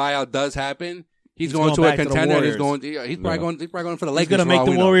if that buyout does happen, he's going going to a back to the contender. And he's Warriors. he's probably going for the He's Lakers. gonna for make all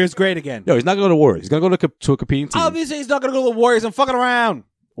the we know. Warriors great again. Yo, he's not going to go to Warriors. He's going to go to a competing team. Obviously, he's not gonna go to the Warriors and fucking around.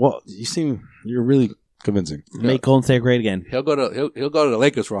 Well, you're really convincing. Make Golden State great again. He'll go to the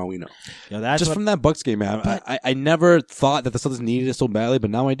Lakers for all we know. Yo, that's Just what- from that Bucks game, man. I never thought that the Celtics needed it so badly,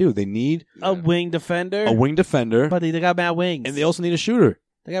 but now I do. They need a wing defender. a wing defender, But they got bad wings. and they also need a shooter.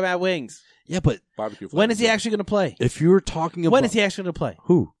 They got bad wings. Yeah, but Barbecue. When is he actually gonna play? if you're talking about When is he actually gonna play?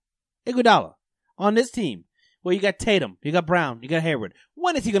 who? Iguodala on this team. Well, you got Tatum, you got Brown, you got Hayward.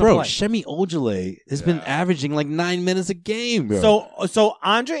 When is he gonna Bro, play? Shemi Ojale has been averaging like 9 minutes a game, bro. So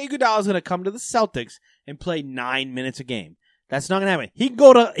Andre Iguodala is going to come to the Celtics and play 9 minutes a game. That's not going to happen. He can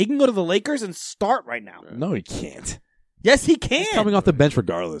go to the Lakers and start right now. No, he can't. Yes, he can. He's coming off the bench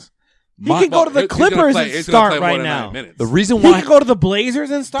regardless. He can go to the Clippers and start right now. The reason He why can go to the Blazers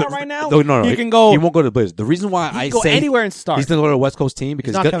and start right now. No, He can go. He won't go to the Blazers. The reason why He I can go say anywhere and start. he's going to go to a West Coast team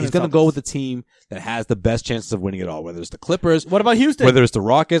because He's not coming he's to going to Celtics. go with the team that has the best chances of winning it all. Whether it's the Clippers, What about Houston? whether it's the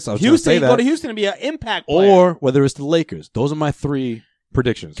Rockets, I was going to Houston, say he can that, go to Houston and be an impact player. or whether it's the Lakers. Those are my three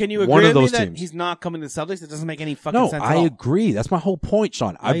predictions. Can you agree One of with me those that teams. he's not coming to the Celtics? It doesn't make any fucking No, sense I at all. agree. That's my whole point,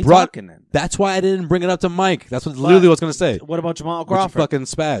 Sean. Why are I you brought. talking then? That's why I didn't bring it up to Mike. That's what literally what I was going to say. What about Jamal Which you Crawford? fucking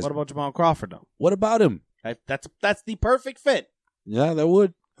spaz. What about Jamal Crawford, though? What about him? That's the perfect fit. Yeah, that would.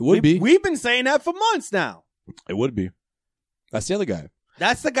 It would be. We've been saying that for months now. It would be. That's the other guy.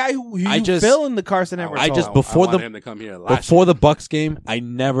 That's the guy who I you just- fill in the Carson Edwards. I just hole. before I want the him to come here last before the Bucks game, I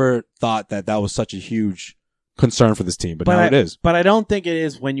never thought that was such a huge concern for this team, but now it is. But I don't think it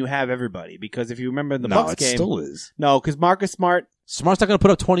is when you have everybody, because if you remember in the Bucks game, it still is. No, because Marcus Smart's not going to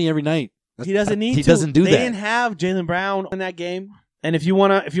put up 20 every night. He doesn't need to. He doesn't do that. They didn't have Jaylen Brown in that game, and if you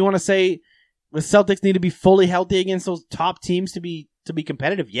wanna say the Celtics need to be fully healthy against those top teams to be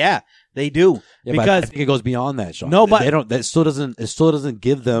competitive, yeah, they do. Yeah, because but I think it goes beyond that, Sean. No, but they don't. That still doesn't. It still doesn't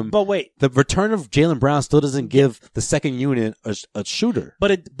give them. But wait, the return of Jaylen Brown still doesn't give the second unit a shooter.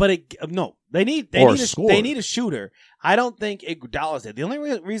 No, they need a shooter. I don't think Iguodala's it. The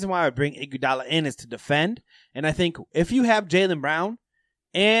only reason why I would bring Iguodala in is to defend, and I think if you have Jaylen Brown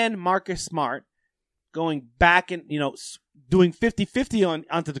and Marcus Smart going back and doing 50-50 on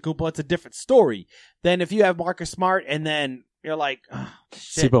Antetokounmpo, it's a different story than if you have Marcus Smart and then you're like, oh,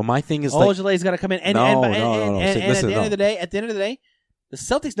 shit. See, but my thing is Ojelay's got to come in. And no. at the end of the day, the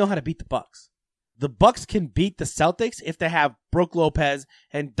Celtics know how to beat the Bucks. The Bucks can beat the Celtics if they have Brook Lopez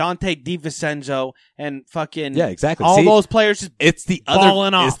and Dante DiVincenzo and fucking exactly. all those players just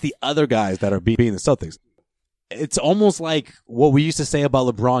balling off. It's the other guys that are beating the Celtics. It's almost like what we used to say about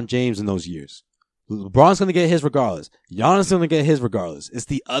LeBron James in those years. LeBron's going to get his regardless. Giannis is going to get his regardless. It's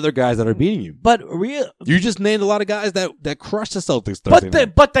the other guys that are beating you. But you just named a lot of guys that crushed the Celtics Thursday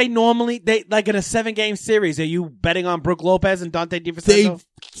night. But they normally, like in a 7-game series, are you betting on Brook Lopez and Dante DiVincenzo? They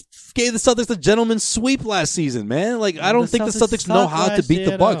gave the Celtics a gentleman's sweep last season, man. Like, I don't think the Celtics know how to beat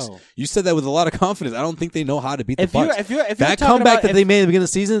the Bucks. You said that with a lot of confidence. I don't think they know how to beat the Bucks. That comeback that they made at the beginning of the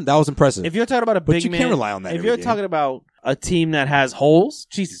season, that was impressive. If you're talking about but you can't rely on that. If you're talking about a team that has holes,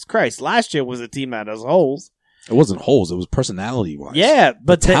 Jesus Christ, last year was a team that has holes. It wasn't holes. It was personality wise. Yeah,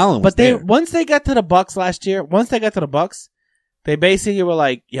 but talent. But they once they got to the Bucks last year, they basically were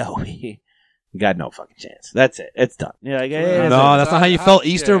like, "Yo, we got no fucking chance. That's it. It's done." You're like, no, that's not how you felt.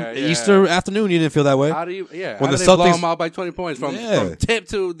 Easter afternoon, you didn't feel that way. How do you? Yeah, when how the do they Celtics blow them out by 20 points from tip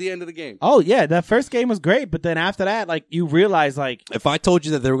to the end of the game? Oh yeah, that first game was great, but then after that, like you realize, like if I told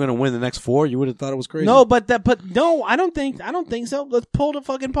you that they were going to win the next 4, you would have thought it was crazy. No, but no, I don't think so. Let's pull the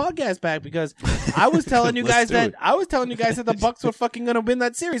fucking podcast back because I was telling you guys that the Bucks were fucking going to win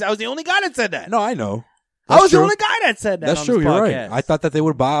that series. I was the only guy that said that. No, I know. I was the only guy that said that. That's on true. This You're podcast. right. I thought that they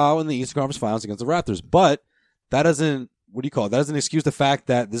would bow out in the Eastern Conference Finals against the Raptors, but that doesn't. What do you call it? That doesn't excuse the fact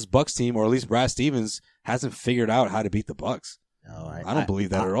that this Bucks team, or at least Brad Stevens, hasn't figured out how to beat the Bucks. No, I don't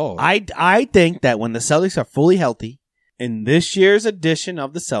believe that at all. I think that when the Celtics are fully healthy in this year's edition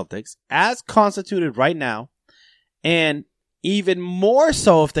of the Celtics, as constituted right now, and even more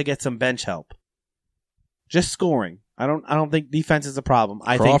so if they get some bench help, just scoring. I don't think defense is a problem.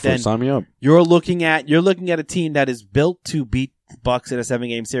 I think then sign me up. You're looking at a team that is built to beat the Bucks in a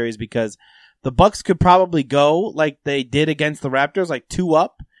 7-game series because the Bucks could probably go like they did against the Raptors, like 2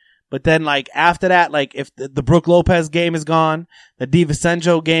 up. But then, like after that, like if the Brook Lopez game is gone, the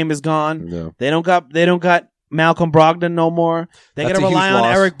DiVincenzo game is gone. They don't got Malcolm Brogdon no more. They got to rely on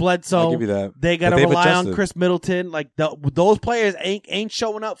Eric Bledsoe. I'll give you that. They got to rely on Chris Middleton. Like those players ain't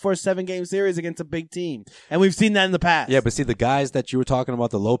showing up for a 7-game series against a big team, and we've seen that in the past. Yeah, but see the guys that you were talking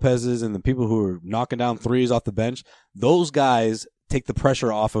about, the Lopez's and the people who are knocking down threes off the bench, those guys take the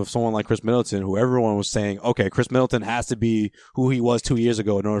pressure off of someone like Chris Middleton, who everyone was saying, okay, Chris Middleton has to be who he was 2 years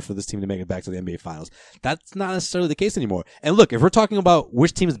ago in order for this team to make it back to the NBA Finals. That's not necessarily the case anymore. And look, if we're talking about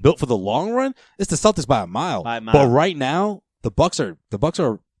which team is built for the long run, it's the Celtics by a mile. But right now, the Bucks are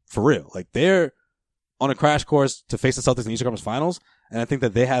for real. Like they're on a crash course to face the Celtics in the Eastern Conference Finals, and I think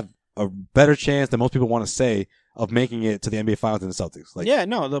that they have a better chance than most people want to say of making it to the NBA Finals than the Celtics. Like, yeah,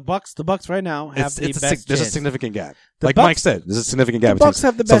 no, the Bucks right now have the best chance. There's a significant gap. Like Mike said, there's a significant gap. The Bucks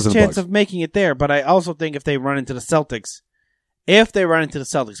have the best chance of making it there, but I also think if they run into the Celtics,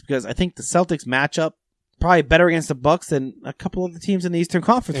 because I think the Celtics matchup probably better against the Bucks than a couple of the teams in the Eastern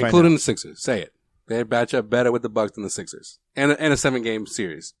Conference right now. Including the Sixers. Say it. They match up better with the Bucks than the Sixers. And a 7-game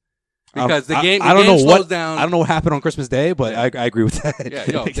series. Because the game slows down. I don't know what happened on Christmas Day, but I agree with that.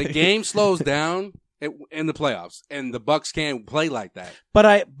 Yeah, the game slows down in the playoffs, and the Bucks can't play like that.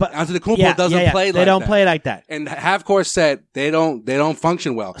 But Antetokounmpo doesn't play like that. They don't play like that. And half court set, they don't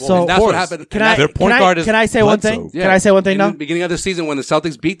function well. So and that's what happened. Can I say one thing? Yeah. Can I say one thing? In the beginning of the season, when the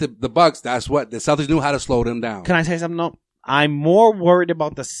Celtics beat the Bucks, that's what the Celtics knew how to slow them down. Can I say something? No, I'm more worried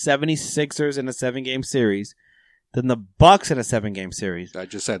about the 76ers in a 7-game series than the Bucks in a 7-game series. I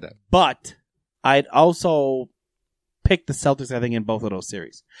just said that. But I'd also pick the Celtics, I think, in both of those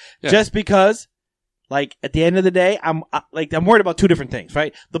series. Yeah. Just because, like, at the end of the day, I'm worried about 2 different things,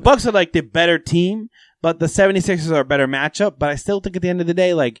 right? The Bucks are, like, the better team, but the 76ers are a better matchup. But I still think at the end of the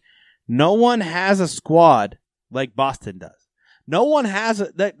day, like, no one has a squad like Boston does. No one has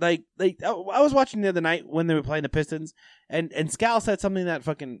I was watching the other night when they were playing the Pistons, and Scal said something that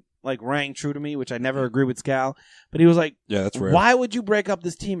fucking like rang true to me, which I never agree with Scal. But he was like, yeah, that's rare. Why would you break up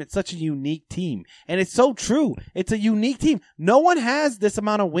this team? It's such a unique team. And it's so true. It's a unique team. No one has this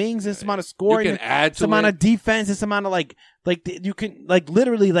amount of wings, this amount of scoring, You can add this to amount it. of defense, this amount of like you can like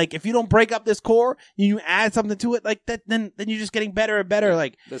literally like if you don't break up this core, you add something to it like that, then you're just getting better and better.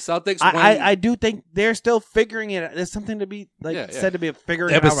 Like the Celtics, I do think they're still figuring it. There's something to be said to be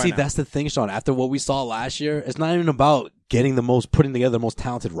figuring. Yeah, it but out see, right now. that's the thing, Sean. After what we saw last year, it's not even about putting together the most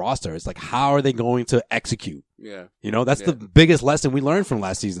talented roster. It's like, how are they going to execute? Yeah. That's the biggest lesson we learned from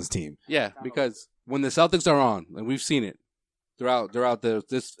last season's team. Yeah, because when the Celtics are on, and we've seen it throughout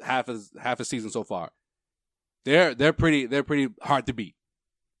this half a season so far, they're pretty hard to beat.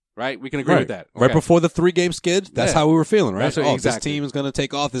 Right? We can agree with that. Right before the 3-game skid, that's how we were feeling, right? That's what, exactly. This team is going to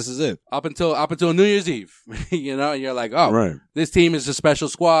take off. This is it. Up until New Year's Eve, you're like, right. This team is a special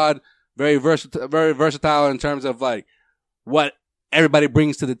squad, very versatile in terms of like what everybody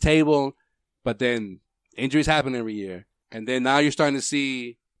brings to the table. But then injuries happen every year, and then now you're starting to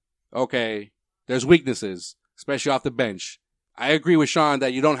see, okay, there's weaknesses, especially off the bench. I agree with Sean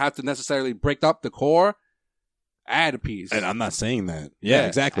that you don't have to necessarily break up the core. Add a piece. And I'm not saying that. Yeah,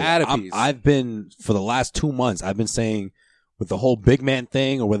 exactly. Add a piece. I've been, for the last 2 months, I've been saying with the whole big man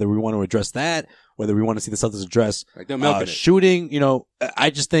thing, or whether we want to address that, whether we want to see the Celtics address like they're milking it. Shooting, I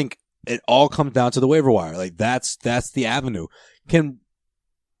just think it all comes down to the waiver wire. Like that's the avenue. Can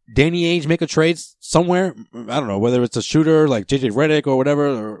Danny Ainge make a trade somewhere? I don't know, whether it's a shooter like JJ Redick or whatever,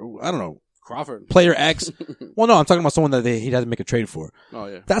 or I don't know. Crawford. Player X. Well, no, I'm talking about someone that he'd have to make a trade for. Oh,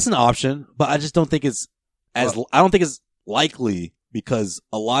 yeah. That's an option, but I just don't think it's I don't think it's likely, because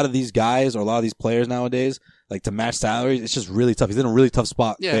a lot of these guys or a lot of these players nowadays, like to match salaries, it's just really tough. He's in a really tough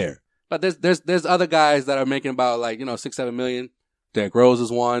spot there. But there's other guys that are making about like, $6-7 million. Derrick Rose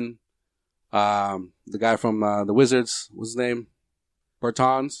is one. The guy from the Wizards, what's his name?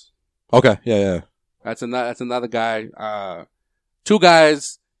 Bertans. Okay, yeah. That's another guy. Two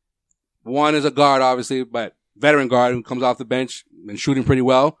guys. One is a guard, obviously, but veteran guard who comes off the bench and shooting pretty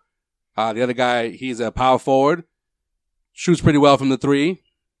well. The other guy, he's a power forward, shoots pretty well from the three.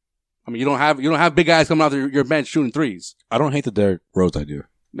 I mean, you don't have big guys coming off your bench shooting threes. I don't hate the Derrick Rose idea.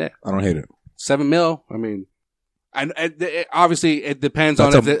 Yeah, I don't hate it. $7 million. I mean, and obviously it depends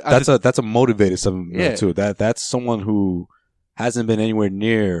that's on that's a motivated $7 million too. That's someone who hasn't been anywhere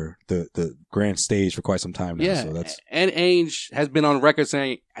near the grand stage for quite some time now. Yeah, so and Ainge has been on record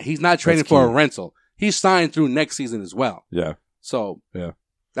saying he's not trading for a rental. He's signed through next season as well. Yeah. So yeah,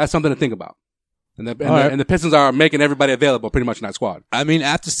 that's something to think about. And the Pistons are making everybody available pretty much in that squad. I mean,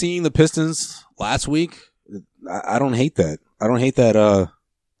 after seeing the Pistons last week, I don't hate that. I don't hate that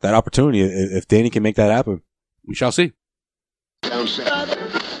opportunity. If Danny can make that happen, we shall see.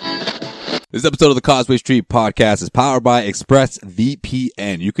 This episode of the Causeway Street Podcast is powered by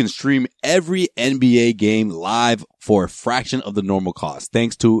ExpressVPN. You can stream every NBA game live for a fraction of the normal cost,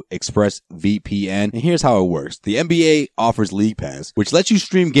 thanks to ExpressVPN. And here's how it works. The NBA offers League Pass, which lets you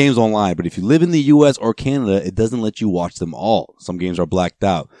stream games online, but if you live in the US or Canada, it doesn't let you watch them all. Some games are blacked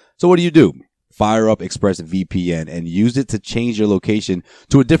out. So what do? Fire up ExpressVPN and use it to change your location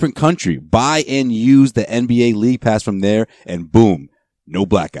to a different country. Buy and use the NBA League Pass from there, and boom. No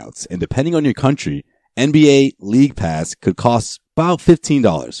blackouts. And depending on your country, NBA League Pass could cost about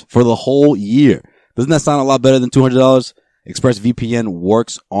 $15 for the whole year. Doesn't that sound a lot better than $200? ExpressVPN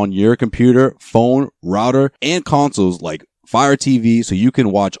works on your computer, phone, router, and consoles like Fire TV, so you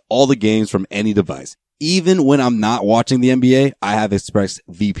can watch all the games from any device. Even when I'm not watching the NBA, I have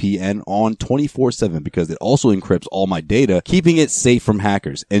ExpressVPN on 24/7 because it also encrypts all my data, keeping it safe from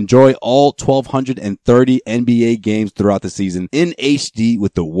hackers. Enjoy all 1,230 NBA games throughout the season in HD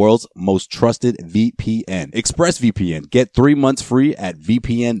with the world's most trusted VPN. ExpressVPN. Get 3 months free at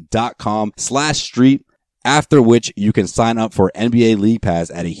vpn.com/street, after which you can sign up for NBA League Pass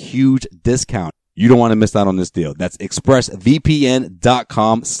at a huge discount. You don't want to miss out on this deal. That's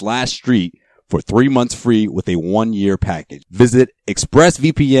expressvpn.com/street. for 3 months free with a 1-year package. Visit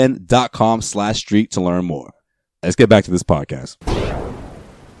expressvpn.com/street to learn more. Let's get back to this podcast.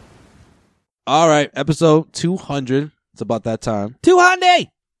 All right, episode 200. It's about that time. 200!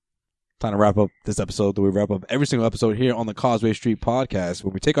 Time to wrap up this episode that we wrap up every single episode here on the Causeway Street Podcast,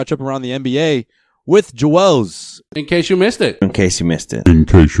 where we take our trip around the NBA with Joels. In case you missed it.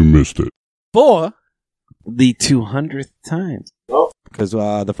 For the 200th time. Because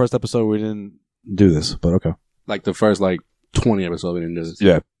the first episode we didn't do this, but okay. Like the first 20 episodes we didn't do this.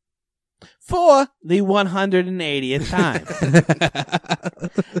 Yeah. For the 180th time.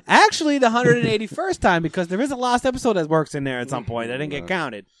 Actually, the 181st time, because there is a lost episode that works in there at some point that didn't get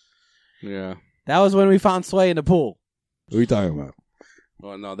counted. Yeah. That was when we found Sway in the pool. What are you talking about?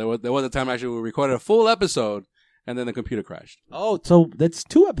 Well, no, there was a time actually we recorded a full episode and then the computer crashed. Oh, so that's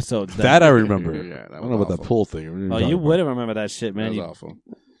 2 episodes. Then. That I remember. Yeah, I don't know about that pool thing. Oh, you would have remembered that shit, man. That was awful.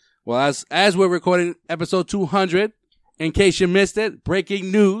 Well, as we're recording episode 200, in case you missed it,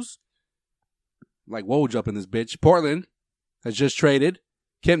 breaking news. Like Woj up in this bitch. Portland has just traded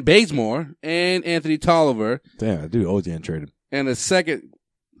Kent Bazemore and Anthony Tolliver. Damn, dude, OG traded. And the second,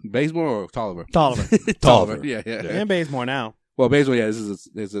 Bazemore or Tolliver? Tolliver. Tolliver. Yeah. And Bazemore now. Well, Bazemore, yeah, this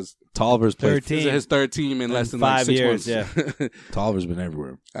is Tolliver's third played. team. This is his third team in less than 5 6 years. months. Yeah. Tolliver's been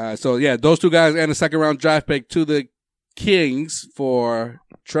everywhere. So yeah, those 2 guys and a second round draft pick to the Kings for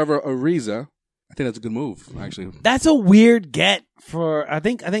Trevor Ariza. I think that's a good move, actually. That's a weird get for. I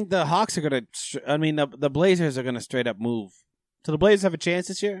think the Hawks are gonna. I mean, the Blazers are gonna straight up move. So the Blazers have a chance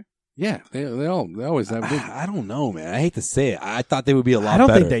this year. Yeah, they always have. I don't know, man. I hate to say it. I thought they would be a lot. I don't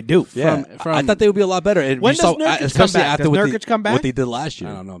better. think they do. Yeah, I thought they would be a lot better. And when you does saw, Nurkic especially come back? after Does what Nurkic come back? What they did last year.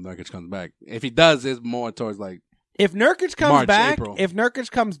 I don't know if Nurkic comes back. If he does, it's more towards like if Nurkic comes March, back. April. If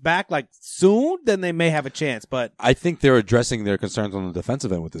Nurkic comes back like soon, then they may have a chance. But I think they're addressing their concerns on the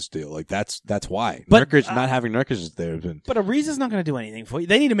defensive end with this deal. Like that's why. But, Nurkic not having Nurkic is there. Been. But Ariza's not going to do anything for you.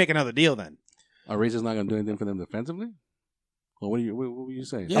 They need to make another deal then. Ariza's not going to do anything for them defensively. Well, what were you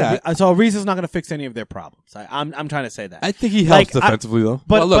saying? Yeah. So Ariza's not going to fix any of their problems. I'm trying to say that. I think he helps defensively though.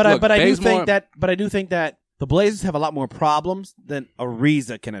 But well, look, but I do Bazemore, think that the Blazers have a lot more problems than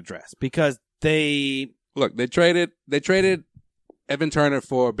Ariza can address because they traded Evan Turner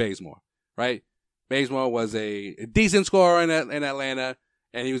for Bazemore, right? Bazemore was a decent scorer in Atlanta,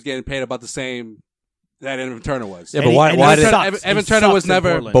 and he was getting paid about the same that Evan Turner was. Yeah, but why did Evan Turner was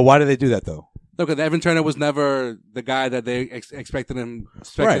never? But why did they do that though? Look, Evan Turner was never the guy that they expected them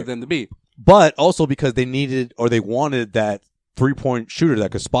to be. But also because they needed or they wanted that 3-point shooter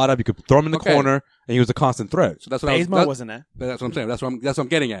that could spot up, you could throw him in the corner, and he was a constant threat. So that's what Bazemore wasn't that. That's what I'm saying. That's what I'm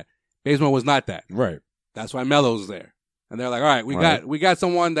getting at. Bazemore was not that. Right. That's why Melo's there, and they're like, all right, we got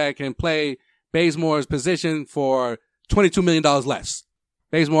someone that can play Bazemore's position for $22 million less.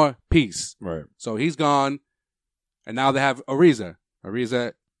 Bazemore, peace. Right. So he's gone, and now they have Ariza.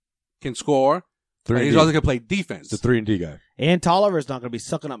 Ariza can score. And he's also going to play defense. The 3-and-D guy. And Tolliver's not going to be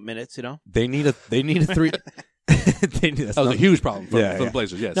sucking up minutes, you know? They need a 3. That was a huge problem for the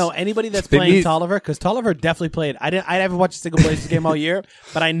Blazers, yes. No, anybody that's playing Tolliver, because Tolliver definitely played. I haven't watched a single Blazers game all year,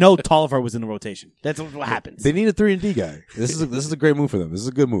 but I know Tolliver was in the rotation. That's what happens. They need a 3-and-D guy. This is a great move for them. This is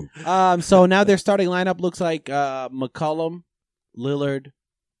a good move. So now their starting lineup looks like McCollum, Lillard,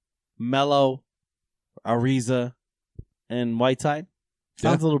 Melo, Ariza, and Whiteside.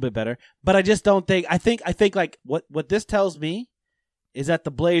 Sounds a little bit better, but I just don't think. I think like what this tells me is that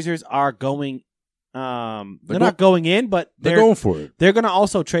the Blazers are going. They're not going in, but they're going for it. They're going to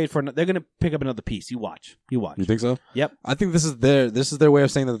also trade for. They're going to pick up another piece. You watch. You think so? Yep. I think this is their way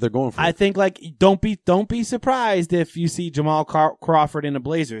of saying that they're going for it. I think like don't be surprised if you see Jamal Crawford in a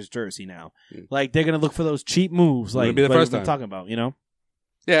Blazers jersey now. Like they're going to look for those cheap moves. Like be the first we're time talking about, you know.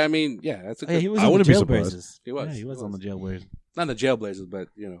 Yeah, I mean, yeah, that's a good. He was I on the wouldn't be surprised. Jailblazers. He was. Yeah, he was on the Jailblazers. Not the Jailblazers, but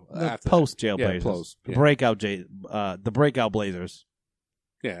after post Jailblazers. Yeah, close. The breakout Blazers.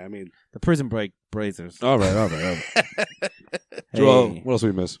 Yeah, I mean the prison break Blazers. All right. Joel, what else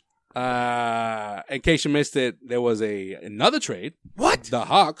we miss? In case you missed it, there was another trade. What? The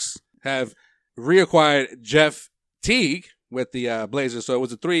Hawks have reacquired Jeff Teague with the Blazers, so it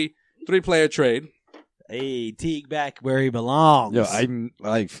was a three player trade. Hey, Teague back where he belongs.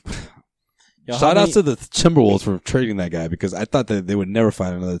 Yo, shout out to the Timberwolves for trading that guy because I thought that they would never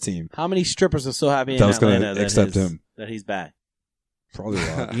find another team. How many strippers are so happy in that was Atlanta gonna accept him that he's back? Probably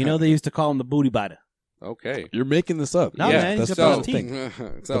a lot. You know they used to call him the booty biter. Okay, you're making this up. No, man, that's he's the Teague.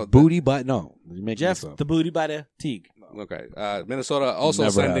 The booty bite. No, you're making Jeff, this up. the booty biter Teague. Okay, Minnesota also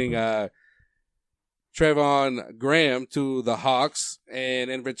Never sending Trevon Graham to the Hawks, and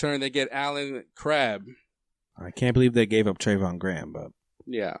in return they get Alan Crabb. I can't believe they gave up Trayvon Graham, but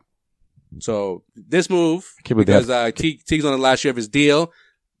yeah. So this move, can't believe because Teague's on the last year of his deal,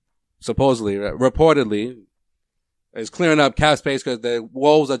 supposedly, reportedly, is clearing up cap space because the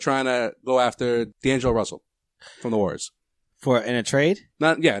Wolves are trying to go after D'Angelo Russell from the Warriors. In a trade?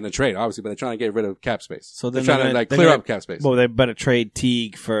 In a trade, obviously, but they're trying to get rid of cap space. So they're trying to clear up cap space. Well, they better trade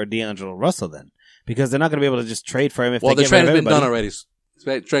Teague for D'Angelo Russell then, because they're not going to be able to just trade for him if the they get trade's rid of been done everybody.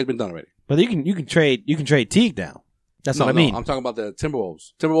 already. Trade's been done already. But you can trade Teague now. That's what I mean. No, I'm talking about the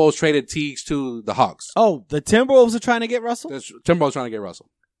Timberwolves. Timberwolves traded Teagues to the Hawks. Oh, the Timberwolves are trying to get Russell? Timberwolves trying to get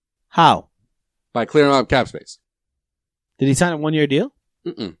Russell. How? By clearing up cap space. Did he sign a 1-year deal?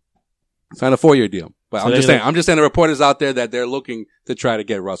 Mm-mm. Signed a 4-year deal. But So I'm just saying the reporters out there that they're looking to try to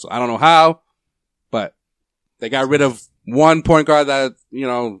get Russell. I don't know how, but They got rid of one point guard that,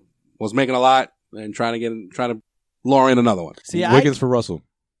 was making a lot and trying to lure in another one. See, Wiggins for Russell.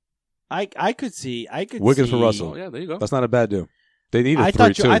 I could see Wiggins for Russell. Oh, yeah, there you go. That's not a bad deal. They need a I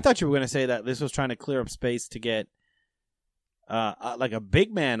 3 too. I thought you were going to say that this was trying to clear up space to get like a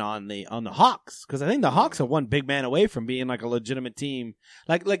big man on the Hawks, because I think the Hawks are one big man away from being like a legitimate team.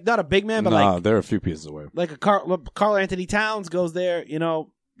 Like not a big man, but like they're a few pieces away. Like a Karl Anthony Towns goes there.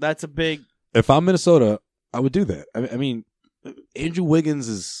 That's a big. If I'm Minnesota, I would do that. I mean, Andrew Wiggins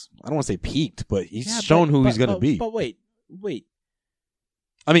is, I don't want to say peaked, but he's shown who he's going to be. But wait.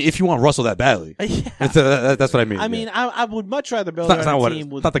 I mean, if you want Russell that badly, that's what I mean. I mean, I would much rather build a team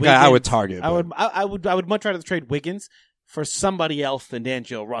with not the Wiggins. guy I would target. I would much rather trade Wiggins for somebody else than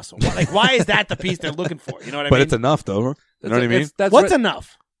D'Angelo Russell. Why is that the piece they're looking for? You know what I mean? But it's enough, though. You know what I mean? What's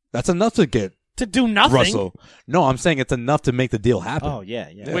enough? That's enough to get to do nothing. Russell. No, I'm saying it's enough to make the deal happen. Oh yeah.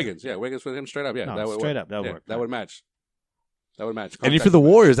 Wiggins for him straight up. Yeah, that would straight up. That would work. That would match. That would match. And for the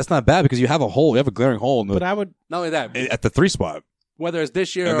Warriors, that's not bad because you have a hole. You have a glaring hole. But I would not only that at the 3 spot. Whether it's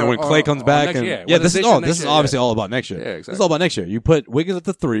this year and then when Klay comes back, this is obviously all about next year. Yeah, exactly. This is all about next year. You put Wiggins at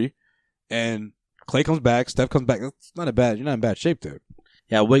the 3, and Klay comes back, Steph comes back. That's not you're not in bad shape there.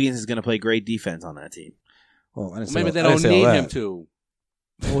 Yeah, Wiggins is going to play great defense on that team. Well, maybe they don't need him to.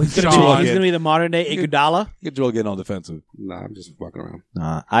 Well, he's going to be the modern day Iguodala. Get Joel getting on defensive. Nah, I'm just walking around.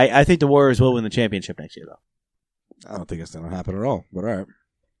 I think the Warriors will win the championship next year, though. I don't think it's going to happen at all. But all right,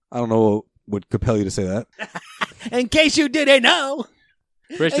 I don't know what would compel you to say that. In case you didn't know.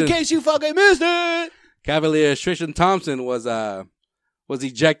 In case you fucking missed it. Cavaliers Tristan Thompson was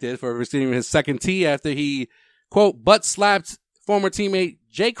ejected for receiving his second tee after he, quote, butt slapped former teammate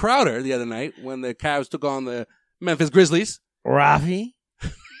Jay Crowder the other night when the Cavs took on the Memphis Grizzlies. Rafi.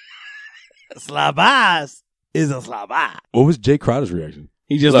 Slabaz is a slabaz. What was Jay Crowder's reaction?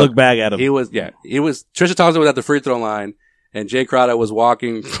 He just looked back at him. He was Tristan Thompson was at the free throw line and Jay Crowder was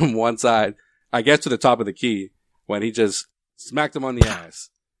walking from one side, I guess to the top of the key, when he just smacked him on the ass.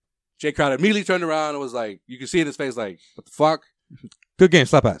 Jay Crowder immediately turned around and was like, you could see in his face like, what the fuck? Good game,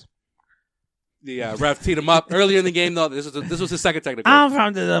 slap ass. The ref teed him up earlier in the game though. This was his second technical. I'm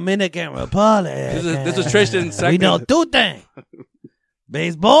from the Dominican Republic. This was Tristan's second. We know two things.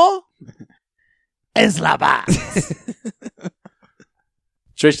 Baseball and slabaz.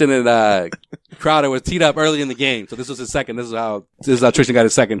 Tristan and Crowder was teed up early in the game, so this was his second. This is how Tristan got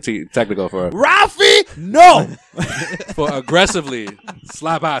his second technical for Rafi. No, for aggressively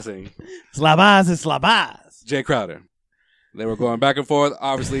slap-assing. Slabaz and slabaz. Jay Crowder. They were going back and forth.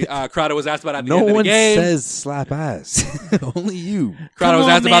 Obviously, Crowder was asked about it at the end of the game. No one says slap ass. Only you. Crowder was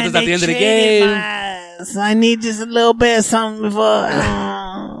asked about this at the end of the game. I need just a little bit of something before.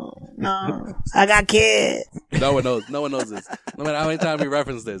 No, I got kids. No one knows. No one knows this. No matter how many times we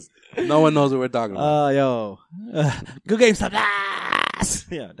reference this, no one knows what we're talking about. Good game,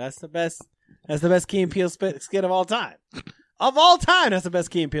 slabaz. Yeah, that's the best. That's the best Key and Peele skit of all time. Of all time, that's the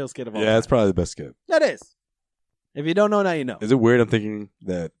best Key and Peele skit of all time. Yeah, it's probably the best skit. That is. If you don't know, now you know. Is it weird I'm thinking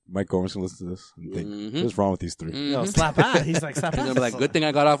that Mike Gorman's going to listen to this and think, what's wrong with these three? No, slap ass. He's like, slap ass. He's going to be like, good thing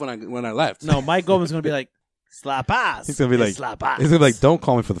I got off when I left. No, Mike Gorman's going to be like, slap ass. He's going to be like, slap ass. He's going to be like, don't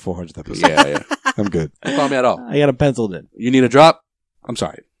call me for the 400th episode. Yeah. I'm good. Don't call me at all. I got him penciled in. You need a drop? I'm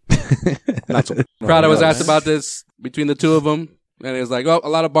sorry. Not so. Crowder was asked about this between the two of them, and he was like, oh, a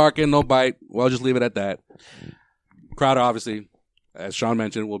lot of barking, no bite. Well, just leave it at that. Crowder, obviously, as Sean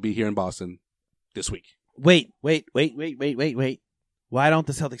mentioned, will be here in Boston this week. Wait. Why don't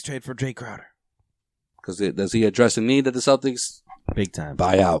the Celtics trade for Jay Crowder? Because does he address a need that the Celtics? Big time.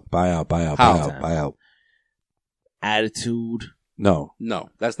 Buy out. Attitude. No,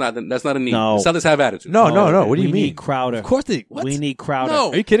 that's not a need. No. The Celtics have attitude. No. What do you mean? We need Crowder. Of course we need Crowder. No.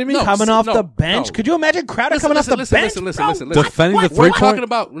 Are you kidding me? Coming off the bench. No. Could you imagine Crowder coming off the bench? Listen. Defending the We're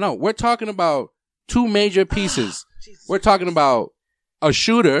 3-point. talking about two major pieces. We're talking about a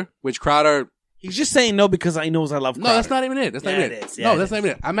shooter, which Crowder. He's just saying no because I knows I love Crowder. No, that's not even it. That's not even it. Yeah, that's not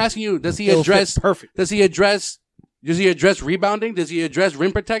even it. I'm asking you, does he address perfect? Does he address rebounding? Does he address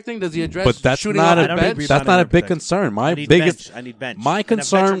rim protecting? Does he address shooting not off a the bench? That's not a big concern. My biggest I need bench. My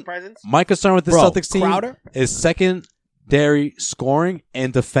concern with the Celtics team is secondary scoring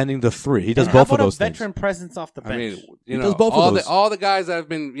and defending the three. He does both of those things. Veteran presence off the bench. I mean, he does both of those. All the guys that have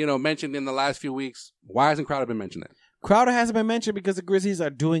been, mentioned in the last few weeks. Why hasn't Crowder been mentioned that? Crowder hasn't been mentioned because the Grizzlies are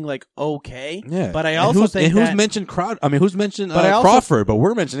doing okay. Yeah, but I also think who's mentioned Crowder? I mean, who's mentioned Crawford? But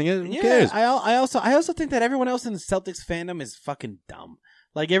we're mentioning it. Who cares? I also think that everyone else in the Celtics fandom is fucking dumb.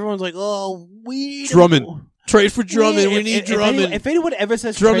 Like everyone's like, oh, Drummond. Trade for Drummond. We need Drummond. If anyone ever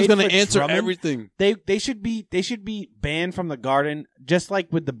says Drummond's going to answer everything, they should be banned from the Garden, just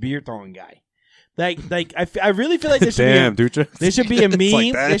like with the beer throwing guy. I really feel like there should Damn, be Dutra. there should be a It's meme.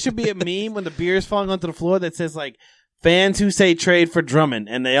 like that. There should be a meme when the beer is falling onto the floor that says like fans who say trade for Drummond,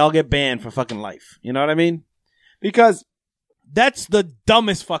 and they all get banned for fucking life. You know what I mean? Because that's the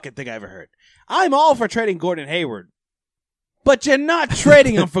dumbest fucking thing I ever heard. I'm all for trading Gordon Hayward, but you're not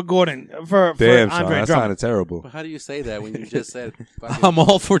trading him for Gordon for Damn, Sean, Andre that Drummond. sounded terrible. But how do you say that when you just said I'm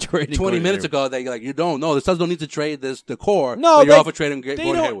all for trading 20 Gordon minutes Hayward. ago that you're like, you don't know. The Suns don't need to trade the core. No, but you're they- all for trading they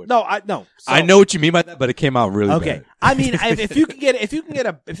Gordon don't- Hayward. No. So, I know what you mean by that, but it came out really okay. bad. I mean, if you can get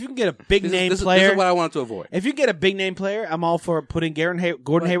a big name player, This is what I wanted to avoid. if you get a big name player, I'm all for putting Gordon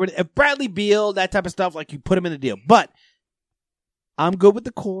Hayward, if Bradley Beal, that type of stuff. Like you put him in the deal, but I'm good with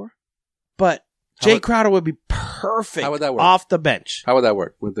the core. But Jay Crowder would be perfect. How would that work? Off the bench? How would that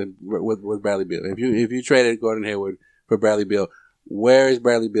work with Bradley Beal? If you traded Gordon Hayward for Bradley Beal, where is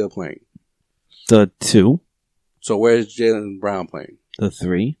Bradley Beal playing? The 2, So where is Jaylen Brown playing? the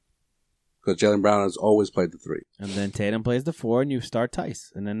 3, Because Jaylen Brown has always played the 3. and then Tatum plays the 4, and you start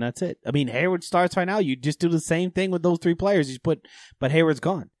Tice, and then that's it. I mean, Hayward starts right now. You just do the same thing with those 3 players. But Hayward's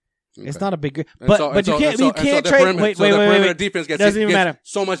gone. It's Okay. not a big, And but so- but and you so- can't and so- you and so can't the trade. perimeter- Wait, so wait, the wait, perimeter wait. defense gets Doesn't even matter.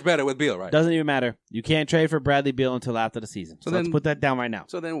 so much better with Beal, right? Doesn't even matter. You can't trade for Bradley Beal until after the season. So let's then- put that down right now.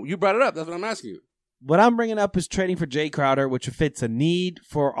 So then you brought it up. That's what I'm asking you. What I'm bringing up is trading for Jay Crowder, which fits a need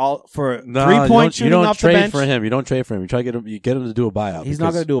for No, 3-point you shooting don't off the trade bench. for him. You don't trade for him. You try to get him. You get him to do a buyout. He's not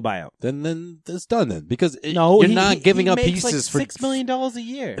because going to do a buyout. Then it's done. Then because No, you're he- not he- giving he up makes pieces like $6 million a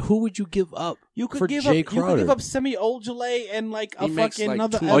year. Who would you give up? You could for give Jay up. You Crowder? could give up Semi Ojeleye and like a He makes fucking like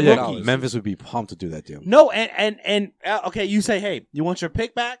another. $2 Oh million. yeah, $2. Memphis would be pumped to do that deal. No, and okay, you say, hey, you want your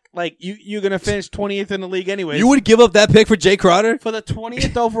pick back? Like you're gonna finish 20th in the league anyways. You would give up that pick for Jay Crowder? for the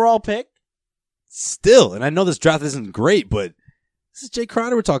 20th overall pick. Still, and I know this draft isn't great, but this is Jay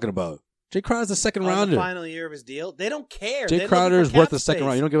Crowder we're talking about. Jay Crowder's the second On rounder. the final year of his deal, they don't care. Jay They're Crowder looking is for worth cap the second space.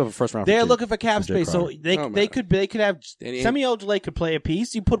 round. You don't give up a first round. They're for looking for cap Jay space, so Crowder. they No they matter. could have Danny Semi Ojeleye could play a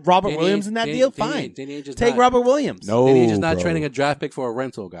piece. You put Robert Danny Williams in that Ainge- deal, Danny fine. Ainge- Danny Ainge is Take not- Robert Williams. No, Then he's just not bro. trading a draft pick for a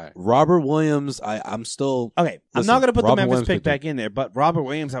rental guy. Robert Williams. I'm still Okay, I'm Listen, not going to put Robert the Memphis Williams pick picked him. back in there, but Robert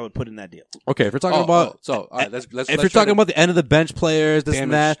Williams I would put in that deal. okay. If we're talking about all right, let's if let's you're trade talking him. about the end of the bench players, this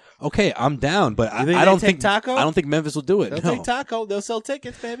and Damage. that, okay, I'm down. But You think I don't they take think Taco? I don't think Memphis will do it. They'll No. take Taco. They'll sell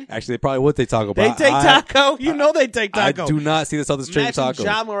tickets, baby. Actually, they probably would take Taco. They but take I- Taco. You know they take I Taco. do not see the Celtics trading Imagine Taco.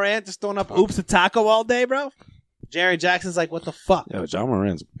 John Morant just throwing up oops to Taco all day, bro. Jerry Jackson's like, what the fuck? Yo, John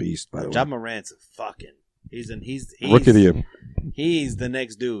Morant's a beast, by the way. John Morant's a fucking. He's Rookie of the year. He's the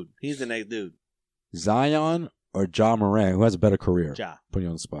next dude. He's the next dude. Zion or John Morant, who has a better career? Ja. Putting you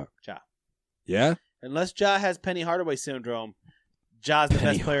on the spot. Ja. Yeah? Unless Ja has Penny Hardaway syndrome, Ja's the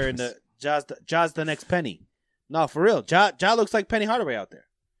Penny best player in the. Ja's the next Penny. No, for real. Ja looks like Penny Hardaway out there.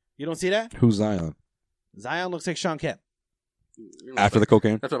 You don't see that? Who's Zion? Zion looks like Sean Kemp. After the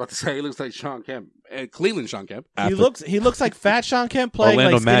cocaine? That's what I'm about to say. He looks like Sean Kemp. Cleveland Sean Kemp. He looks like fat Sean Kemp playing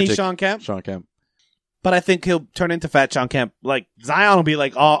Orlando like skinny Magic. Sean Kemp. Sean Kemp. But I think he'll turn into fat Sean Kemp. Like Zion will be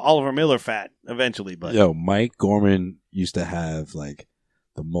like Oliver Miller fat eventually. But Yo, Mike Gorman used to have like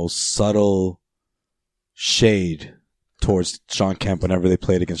the most subtle shade towards Sean Kemp whenever they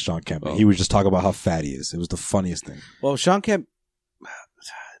played against Sean Kemp. And he would just talk about how fat he is. It was the funniest thing. well, Sean Kemp,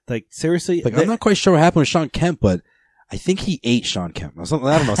 like seriously, Like, I'm not quite sure what happened with Sean Kemp, but I think he ate Sean Kemp. Or something,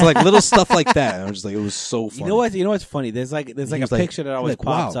 I don't know. So like little stuff like that. And I'm just like, it was so funny. You know what's funny? There's like He a was picture that always like,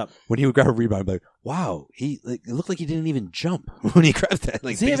 pops wow. up. When he would grab a rebound, I'd be like, wow, it looked like he didn't even jump when he grabbed that.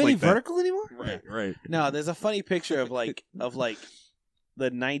 Like, Does he have things any like that. vertical anymore? Right. No, there's a funny picture of like the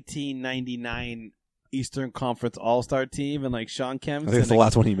 1999 Eastern Conference All-Star team and like Sean Kemp. I think it's the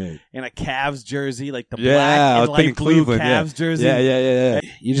last one he made. In a Cavs jersey, like the Yeah, black I and was light thinking blue Cleveland, yeah. Cavs jersey. Yeah.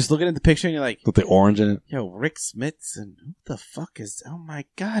 You're just looking at the picture and you're like, With the orange in it. yo, Rick Smits and who the fuck is? Oh my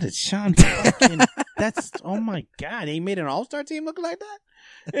god, it's Sean fucking. That's oh my god, he made an All-Star team look like that.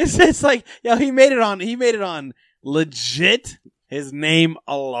 It's like yo, he made it on legit. His name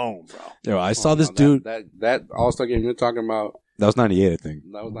alone, bro. Yo, I saw this dude. That All-Star game you're talking about. That was 98, I think.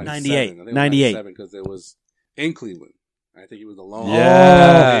 That was 98. 98 because it was in Cleveland. I think he was alone.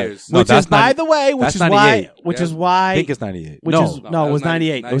 Yeah. Years. No, Which that's is, by 90 the way, which that's is 98. why, which Yeah. is why, I think it's 98. which No, is it was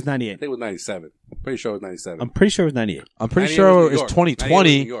 98. It was 98. I think it was 97. Pretty sure it was 97. I'm pretty sure it was 98. I'm pretty 98 sure was New it's York. 2020,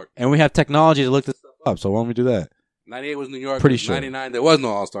 98 was New York. and we have technology to look this stuff up. So why don't we do that? 98 was New York. Pretty sure. 99 there was no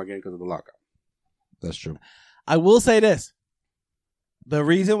All-Star game because of the lockout. That's true. I will say this: the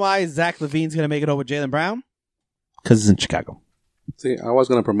reason why Zach LaVine's going to make it over Jaylen Brown because it's in Chicago. See, I was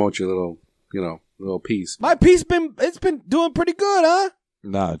going to promote your little piece. My piece been doing pretty good, huh?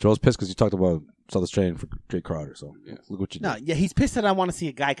 Nah, Joel's pissed because you talked about Celtics trading for Jay Crowder. So look what you did. No, yeah, he's pissed that I want to see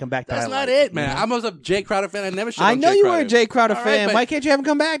a guy come back. That's I not like, it, man. you know? I was a Jay Crowder fan. I never shit I on know Jay you Crowder. were a Jay Crowder All fan. right, Why can't you have him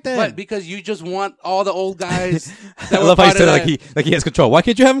come back then? But because you just want all the old guys. I love how you said it like he has control. Why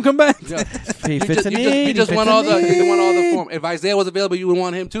can't you have him come back? Yeah. He fits a need. You just want all the form. If Isaiah was available, you would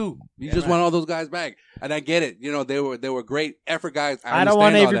want him too. You just want all those guys back. And I get it. You know, they were great effort guys. I don't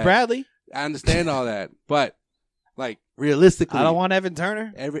want Avery Bradley. I understand all that, but like realistically, I don't want Evan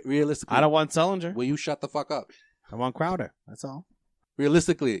Turner. Realistically, I don't want Sullinger. Will you shut the fuck up? I want Crowder. That's all.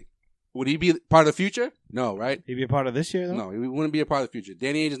 Realistically, would he be part of the future? No, right? He'd be a part of this year, though? No, he wouldn't be a part of the future.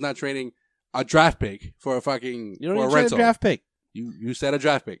 Danny Ainge is not trading a draft pick for a fucking You don't for need a to trade rental. a draft pick. You said a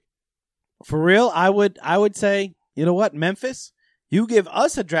draft pick. For real, I would say, you know what, Memphis, you give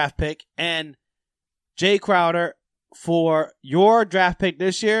us a draft pick and Jay Crowder for your draft pick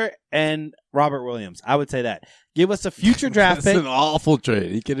this year and Robert Williams. I would say that. Give us a future draft That's pick. an awful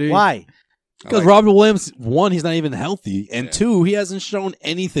trade. Why? Because Robert Williams, one, he's not even healthy, and two, he hasn't shown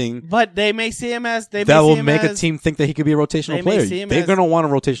anything But they may see him as that will make a team think that he could be a rotational they may player. see him They're as- going to want a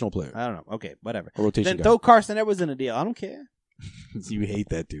rotational player. I don't know. Okay, whatever. A rotation Then guy. throw Carson Edwards in a deal. I don't care. You hate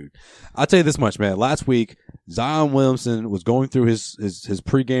that dude. I'll tell you this much, man. Last week, Zion Williamson was going through his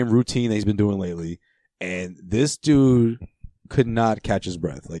pregame routine that he's been doing lately, and this dude could not catch his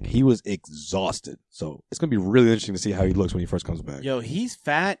breath. Like, he was exhausted. So it's going to be really interesting to see how he looks when he first comes back. Yo, he's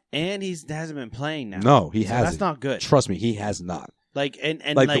fat and he hasn't been playing now. No, he So hasn't. That's not good. Trust me, he has not. Like and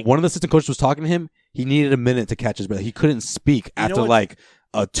Like, one of the assistant coaches was talking to him. He needed a minute to catch his breath. He couldn't speak You know after what? like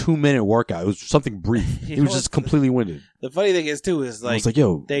a 2-minute workout. It was something brief. You He was know just what? completely winded. The funny thing is too is I was like like,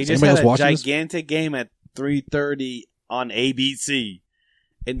 yo, they is just anybody had else a watching this? gigantic game at 3:30 on ABC,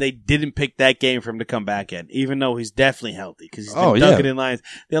 and they didn't pick that game for him to come back in, even though he's definitely healthy because he's been dunking in lines.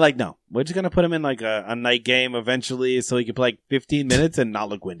 They're like, no, we're just gonna put him in like a night game eventually, so he can play like 15 minutes and not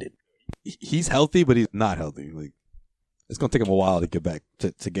look winded. He's healthy, but he's not healthy. Like, it's gonna take him a while to get back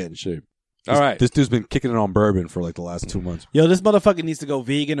to get in shape. All right. This dude's been kicking it on bourbon for like the last 2 months. Yo, this motherfucker needs to go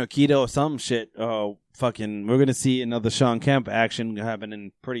vegan or keto or some shit. Oh, fucking, we're gonna see another Sean Kemp action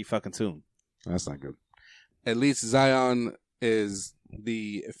happening pretty fucking soon. That's not good. At least Zion is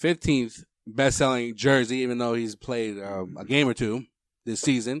the 15th best-selling jersey, even though he's played a game or two this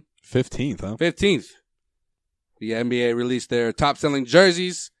season. 15th, huh? 15th. The NBA released their top-selling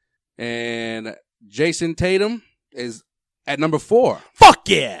jerseys, and Jason Tatum is at number 4. Fuck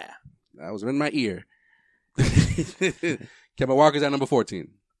yeah! That was in my ear. Kemba Walker's at number 14.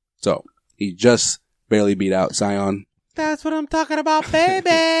 So, he just barely beat out Zion. That's what I'm talking about, baby.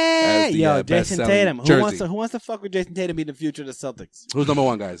 the, Yo, Jason best-selling Tatum. jersey. Who wants to fuck with Jason Tatum be the future of the Celtics? Who's number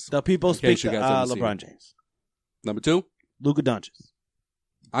 1, guys? The people In speak case you guys haven't seen LeBron it. James. Number 2? Luka Doncic.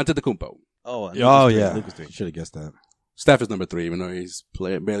 Antetokounmpo. Oh, Oh, Luka's yeah. Lucas 3. Should have guessed that. Steph is number 3, even though he's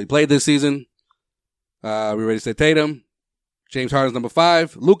barely played this season. We already said Tatum. James Harden's number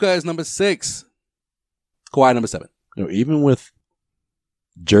 5. Luka is number 6. Kawhi number 7. You know, even with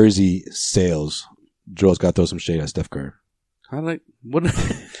jersey sales, Joel's got to throw some shade at Steph Curry. How did I? What?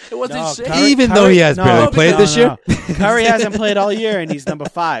 It wasn't No, shit. Curry- Even though he has barely played this year? Curry hasn't played all year, and he's number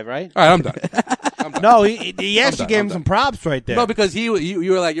 5, right? All right, I'm done. No, he actually done, gave I'm him done. some props right there. No, because you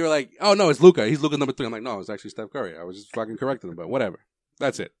were like, oh no, it's Luka. He's Luka number 3. I'm like, no, it's actually Steph Curry. I was just fucking correcting him, but whatever.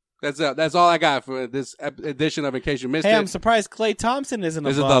 That's it. That's all I got for this edition of In Case You Missed Hey, It. I'm surprised Klay Thompson isn't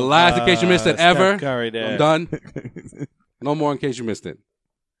This is above, the last In Case You Missed It Steph ever. Curry there. I'm done. No more In Case You Missed It.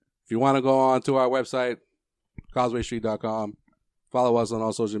 If you want to go on to our website, causewaystreet.com. Follow us on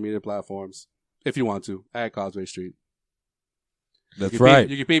all social media platforms if you want to at Causeway Street. That's You can right.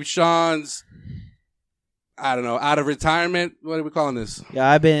 Peep, you can peep Sean's, I don't know, out of retirement. What are we calling this? Yeah,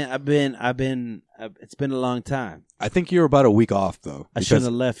 I've been. It's been a long time. I think you're about a week off, though. I shouldn't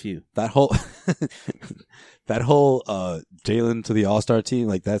have left you. That whole Jalen to the All-Star team,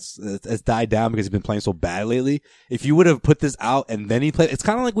 like that's died down because he's been playing so bad lately. If you would have put this out and then he played, it's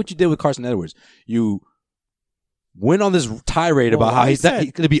kind of like what you did with Carson Edwards. You went on this tirade about how he's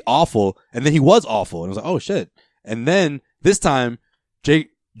going to be awful, and then he was awful, and I was like, oh shit. And then this time,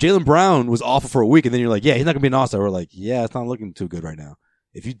 Jaylen Brown was awful for a week, and then you're like, yeah, he's not going to be an All-Star. We're like, yeah, it's not looking too good right now.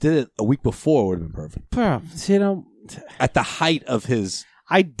 If you did it a week before, it would have been perfect. Bro, you know, At the height of his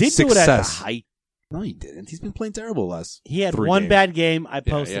I did success. do it at the height. No, he didn't. He's been playing terrible last. He had 3 one games. bad game. I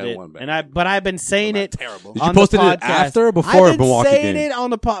he posted had it, one bad and but I've been saying it. Terrible. Did you on post the it podcast. after or before I've been Milwaukee saying game? it on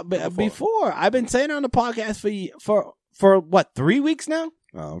the before. I've been saying it on the podcast for what 3 weeks now.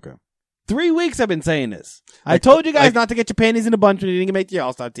 Oh, okay. 3 weeks I've been saying this. I told you guys not to get your panties in a bunch when you didn't make the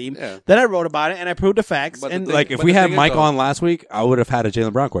All-Star team. Yeah. Then I wrote about it and I proved the facts. But and the Like, if we had Mike on last week, I would have had a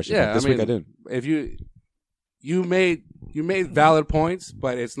Jaylen Brown question. Yeah, but this week I didn't. If you made You made valid points,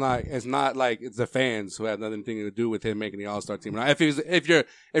 but it's not like it's the fans who have nothing to do with him making the All-Star team. Now, if you're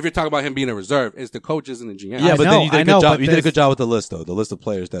talking about him being a reserve, it's the coaches and the GM. Yeah, but then you did a good job. You did a good job with the list, though. The list of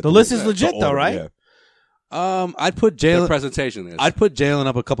players that the list is legit, though, right? Yeah. I'd put Jalen. The presentation is. I'd put Jalen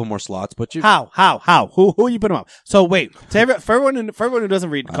up a couple more slots, but you. How? Who you put him up? So wait, for everyone who doesn't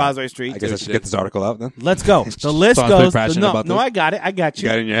read Causeway Street, I guess I should get this article out then. Let's go. The list goes. No, I got it. I got you. You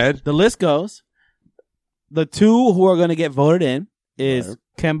got it in your head. The list goes. The two who are going to get voted in is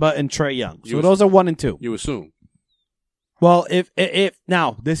Kemba and Trae Young. So those are 1 and 2. You assume. Well, if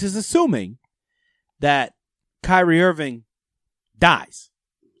now this is assuming that Kyrie Irving dies.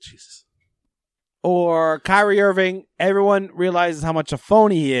 Jesus. Or Kyrie Irving, everyone realizes how much a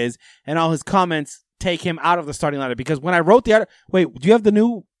phony he is, and all his comments take him out of the starting lineup. Because when I wrote the article, wait, do you have the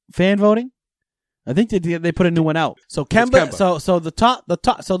new fan voting? I think they put a new one out. So Kemba. So the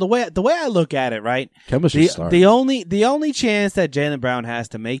top. So the way I look at it, right? Kemba should start. The only chance that Jaylen Brown has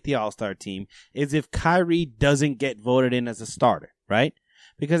to make the All-Star team is if Kyrie doesn't get voted in as a starter, right?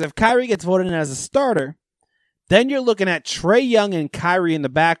 Because if Kyrie gets voted in as a starter, then you're looking at Trae Young and Kyrie in the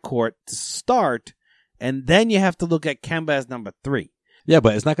backcourt to start, and then you have to look at Kemba as number 3. Yeah,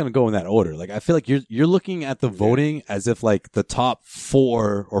 but it's not going to go in that order. Like, I feel like you're looking at the voting as if like the top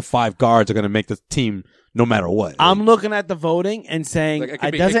 4 or 5 guards are going to make the team no matter what. I'm looking at the voting and saying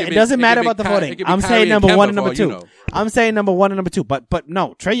Like, it doesn't matter about the voting. I'm saying number 1 and number 2. I'm saying number 1 and number 2. But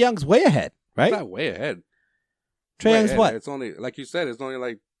no, Trae Young's way ahead, right? It's not way ahead. Trae Young's what? It's only, like you said, it's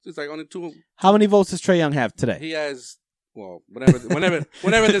only 2. How many votes does Trae Young have today? He has, well, whenever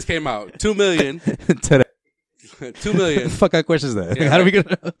this came out, 2 million today. 2 million. What the fuck kind of question is that? Yeah, How do we get?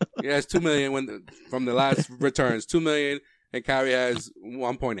 He has 2 million from the last returns. 2 million, and Kyrie has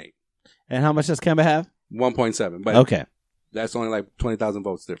 1.8. And how much does Kemba have? 1.7. But okay, that's only like 20,000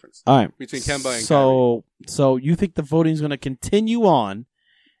 votes difference. All right, between Kemba and Kyrie. So you think the voting is going to continue on,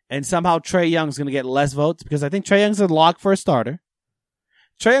 and somehow Trae Young's going to get less votes because I think Trae Young's a lock for a starter.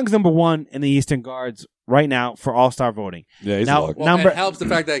 Trae Young's number 1 in the Eastern guards right now for All-Star voting. Yeah, he's now, a lock. Well, it helps the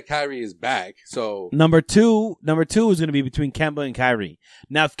fact that Kyrie is back. So number two is going to be between Kemba and Kyrie.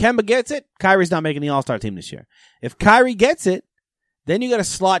 Now, if Kemba gets it, Kyrie's not making the All-Star team this year. If Kyrie gets it, then you got to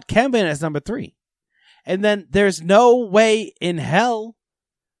slot Kemba in as number 3. And then there's no way in hell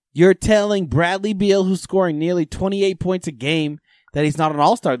you're telling Bradley Beal, who's scoring nearly 28 points a game, that he's not an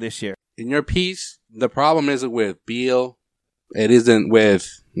All-Star this year. In your piece, the problem isn't with Beal. It isn't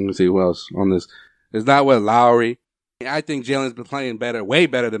with, let me see who else on this. It's not with Lowry. I think Jalen's been playing better, way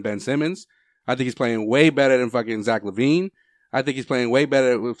better than Ben Simmons. I think he's playing way better than fucking Zach LaVine. I think he's playing way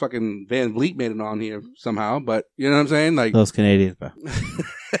better with fucking Van Vliet made it on here somehow, but you know what I'm saying? Like those Canadians, bro.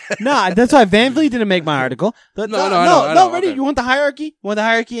 No, that's why Van Vliet didn't make my article. No, ready? Okay. You want the hierarchy? You want the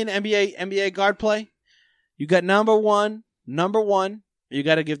hierarchy in NBA guard play? You got number one, you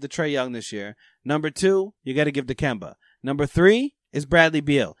got to give to Trae Young this year. Number 2, you got to give to Kemba. Number 3 is Bradley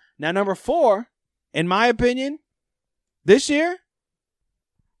Beal. Now, number 4, in my opinion, this year,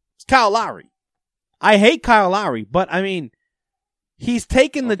 it's Kyle Lowry. I hate Kyle Lowry, but I mean, he's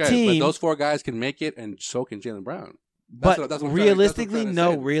taken the team. But those 4 guys can make it, and so can Jaylen Brown. But realistically,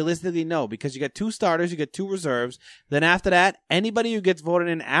 no. Realistically, no. Because you got 2 starters, you got 2 reserves. Then after that, anybody who gets voted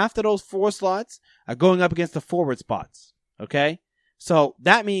in after those 4 slots are going up against the forward spots. Okay? So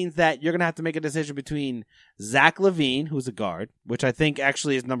that means that you're going to have to make a decision between Zach LaVine, who's a guard, which I think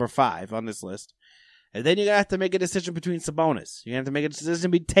actually is number 5 on this list. And then you're going to have to make a decision between Sabonis. You're going to have to make a decision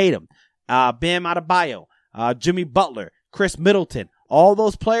between Tatum, Bam Adebayo, Jimmy Butler, Chris Middleton. All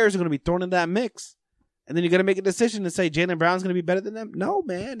those players are going to be thrown in that mix. And then you're going to make a decision to say Jaylen Brown's going to be better than them? No,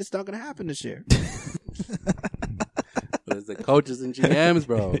 man. It's not going to happen this year. But it's the coaches and GMs,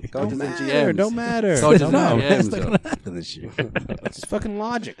 bro. Coaches and GMs. Don't matter. Coaches and No, GMs. it's not going to happen this year. It's fucking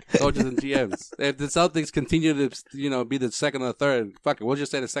logic. Coaches and GMs. If the Celtics continue to, be the second or third, fuck it, we'll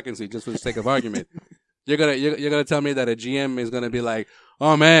just say the second seed just for the sake of argument. You're gonna tell me that a GM is gonna be like,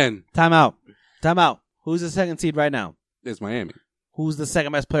 oh man. Time out. Who's the second seed right now? It's Miami. Who's the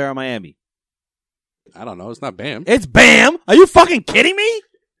second best player on Miami? I don't know. It's not Bam. It's Bam. Are you fucking kidding me?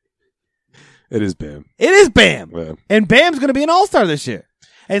 It is Bam. It is Bam. Yeah. And Bam's going to be an all-star this year.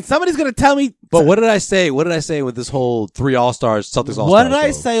 And somebody's going to tell me. But what did I say? What did I say with this whole 3 All-Stars, Celtics All-Stars? What did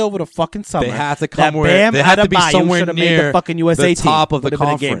I say over the fucking summer? They have to come where Bam they have to be Adebayo somewhere should've made near the fucking USA the top team. of the Would've been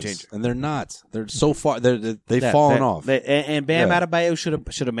a game conference, changer. and they're not. They're so far. They've fallen off. And Bam Adebayo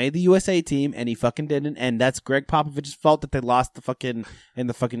should have made the USA team, and he fucking didn't. And that's Greg Popovich's fault that they lost and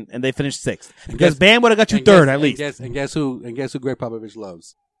they finished 6th because Bam would have got you 3rd at least. And guess who Greg Popovich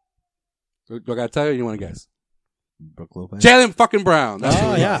loves? Do I gotta tell you? Or you want to guess? Brook Lopez. Jaylen fucking Brown. That's Oh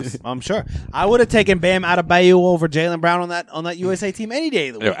who it yeah, was. I'm sure. I would have taken Bam Adebayo over Jaylen Brown on that USA team any day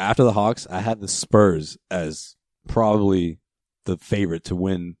of the Yo, week. after the Hawks, I had the Spurs as probably the favorite to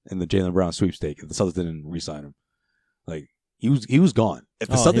win in the Jaylen Brown sweepstake if the Celtics didn't re-sign him. Like he was gone. If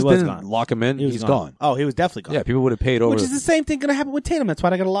the Celtics didn't lock him in, he's gone. Oh, he was definitely gone. Yeah, people would have paid over. Which is the same thing going to happen with Tatum. That's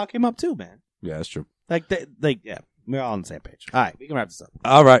why they got to lock him up too, man. Yeah, that's true. Yeah, we're all on the same page. All right, we can wrap this up.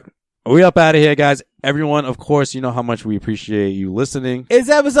 All right. We up out of here, guys. Everyone, of course, you know how much we appreciate you listening. It's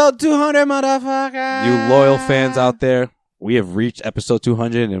episode 200, motherfucker. You loyal fans out there, we have reached episode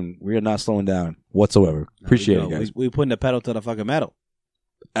 200 and we are not slowing down whatsoever. Appreciate it, guys. We putting the pedal to the fucking metal.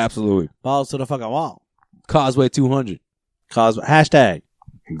 Absolutely. Balls to the fucking wall. Causeway 200. Causeway. Hashtag.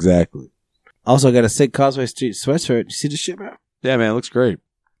 Exactly. Also got a sick Causeway Street sweatshirt. You see this shit, bro? Yeah, man, it looks great.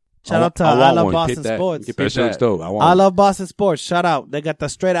 Shout out to I Love Boston Sports. That shit looks dope. I Love Boston Sports. Shout out. They got the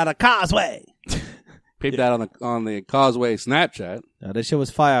straight out of Causeway. Peep that on the Causeway Snapchat. That shit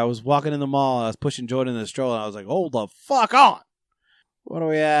was fire. I was walking in the mall. I was pushing Jordan in the stroller. And I was like, hold the fuck on. What do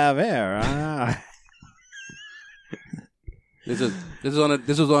we have here? This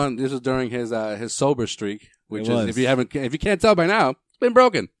was during his sober streak, which It is was. if you can't tell by now, it's been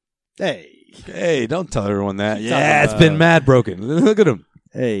broken. Hey, don't tell everyone that. What are you Yeah, talking it's been about? mad broken. Look at him.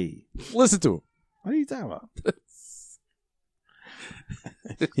 Hey, listen to him. What are you talking about?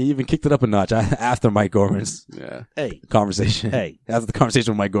 He even kicked it up a notch after Mike Gorman's conversation. Hey. After the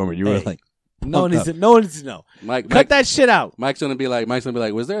conversation with Mike Gorman, you were like, no one needs to know. Cut that shit out. Mike's gonna be like,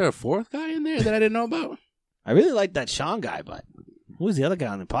 was there a fourth guy in there that I didn't know about? I really like that Sean guy, but who's the other guy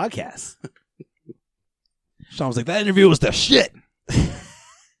on the podcast? Sean was like, that interview was the shit.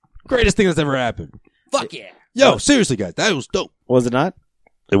 Greatest thing that's ever happened. Fuck yeah. Yo, seriously, guys, that was dope. Was it not?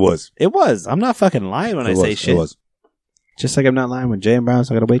 It was. It was. I'm not fucking lying when I say shit. It was. Just like I'm not lying when Jaylen Brown,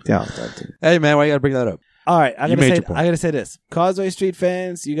 so I gotta wake down. Hey, man, why you gotta bring that up? All right, I You made your gotta point. I gotta say this. Causeway Street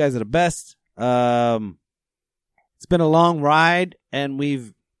fans, you guys are the best. It's been a long ride, and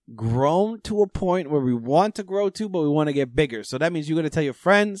we've grown to a point where we want to grow to, but we want to get bigger. So that means you got to tell your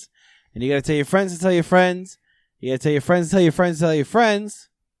friends, and you got to tell your friends to tell your friends. You got to tell your friends to tell your friends to tell your friends,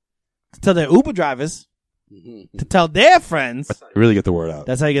 to tell their Uber drivers, to tell their friends. Really get the word out.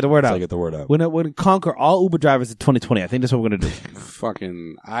 That's how you get the word That's out. how you get the word out. We're gonna conquer all Uber drivers in 2020. I think that's what we're gonna do.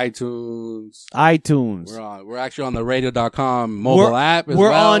 Fucking iTunes. We're actually on the radio.com mobile app as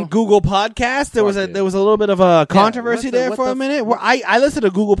We're well. on Google Podcasts. There was a little bit of a controversy there for a minute. I listened to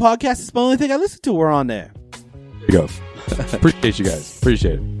Google Podcasts. It's the only thing I listened to. We're on there. There you go. Appreciate you guys.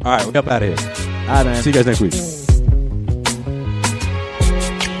 Appreciate it. All right, we up out of here. All right, man. See you guys next week.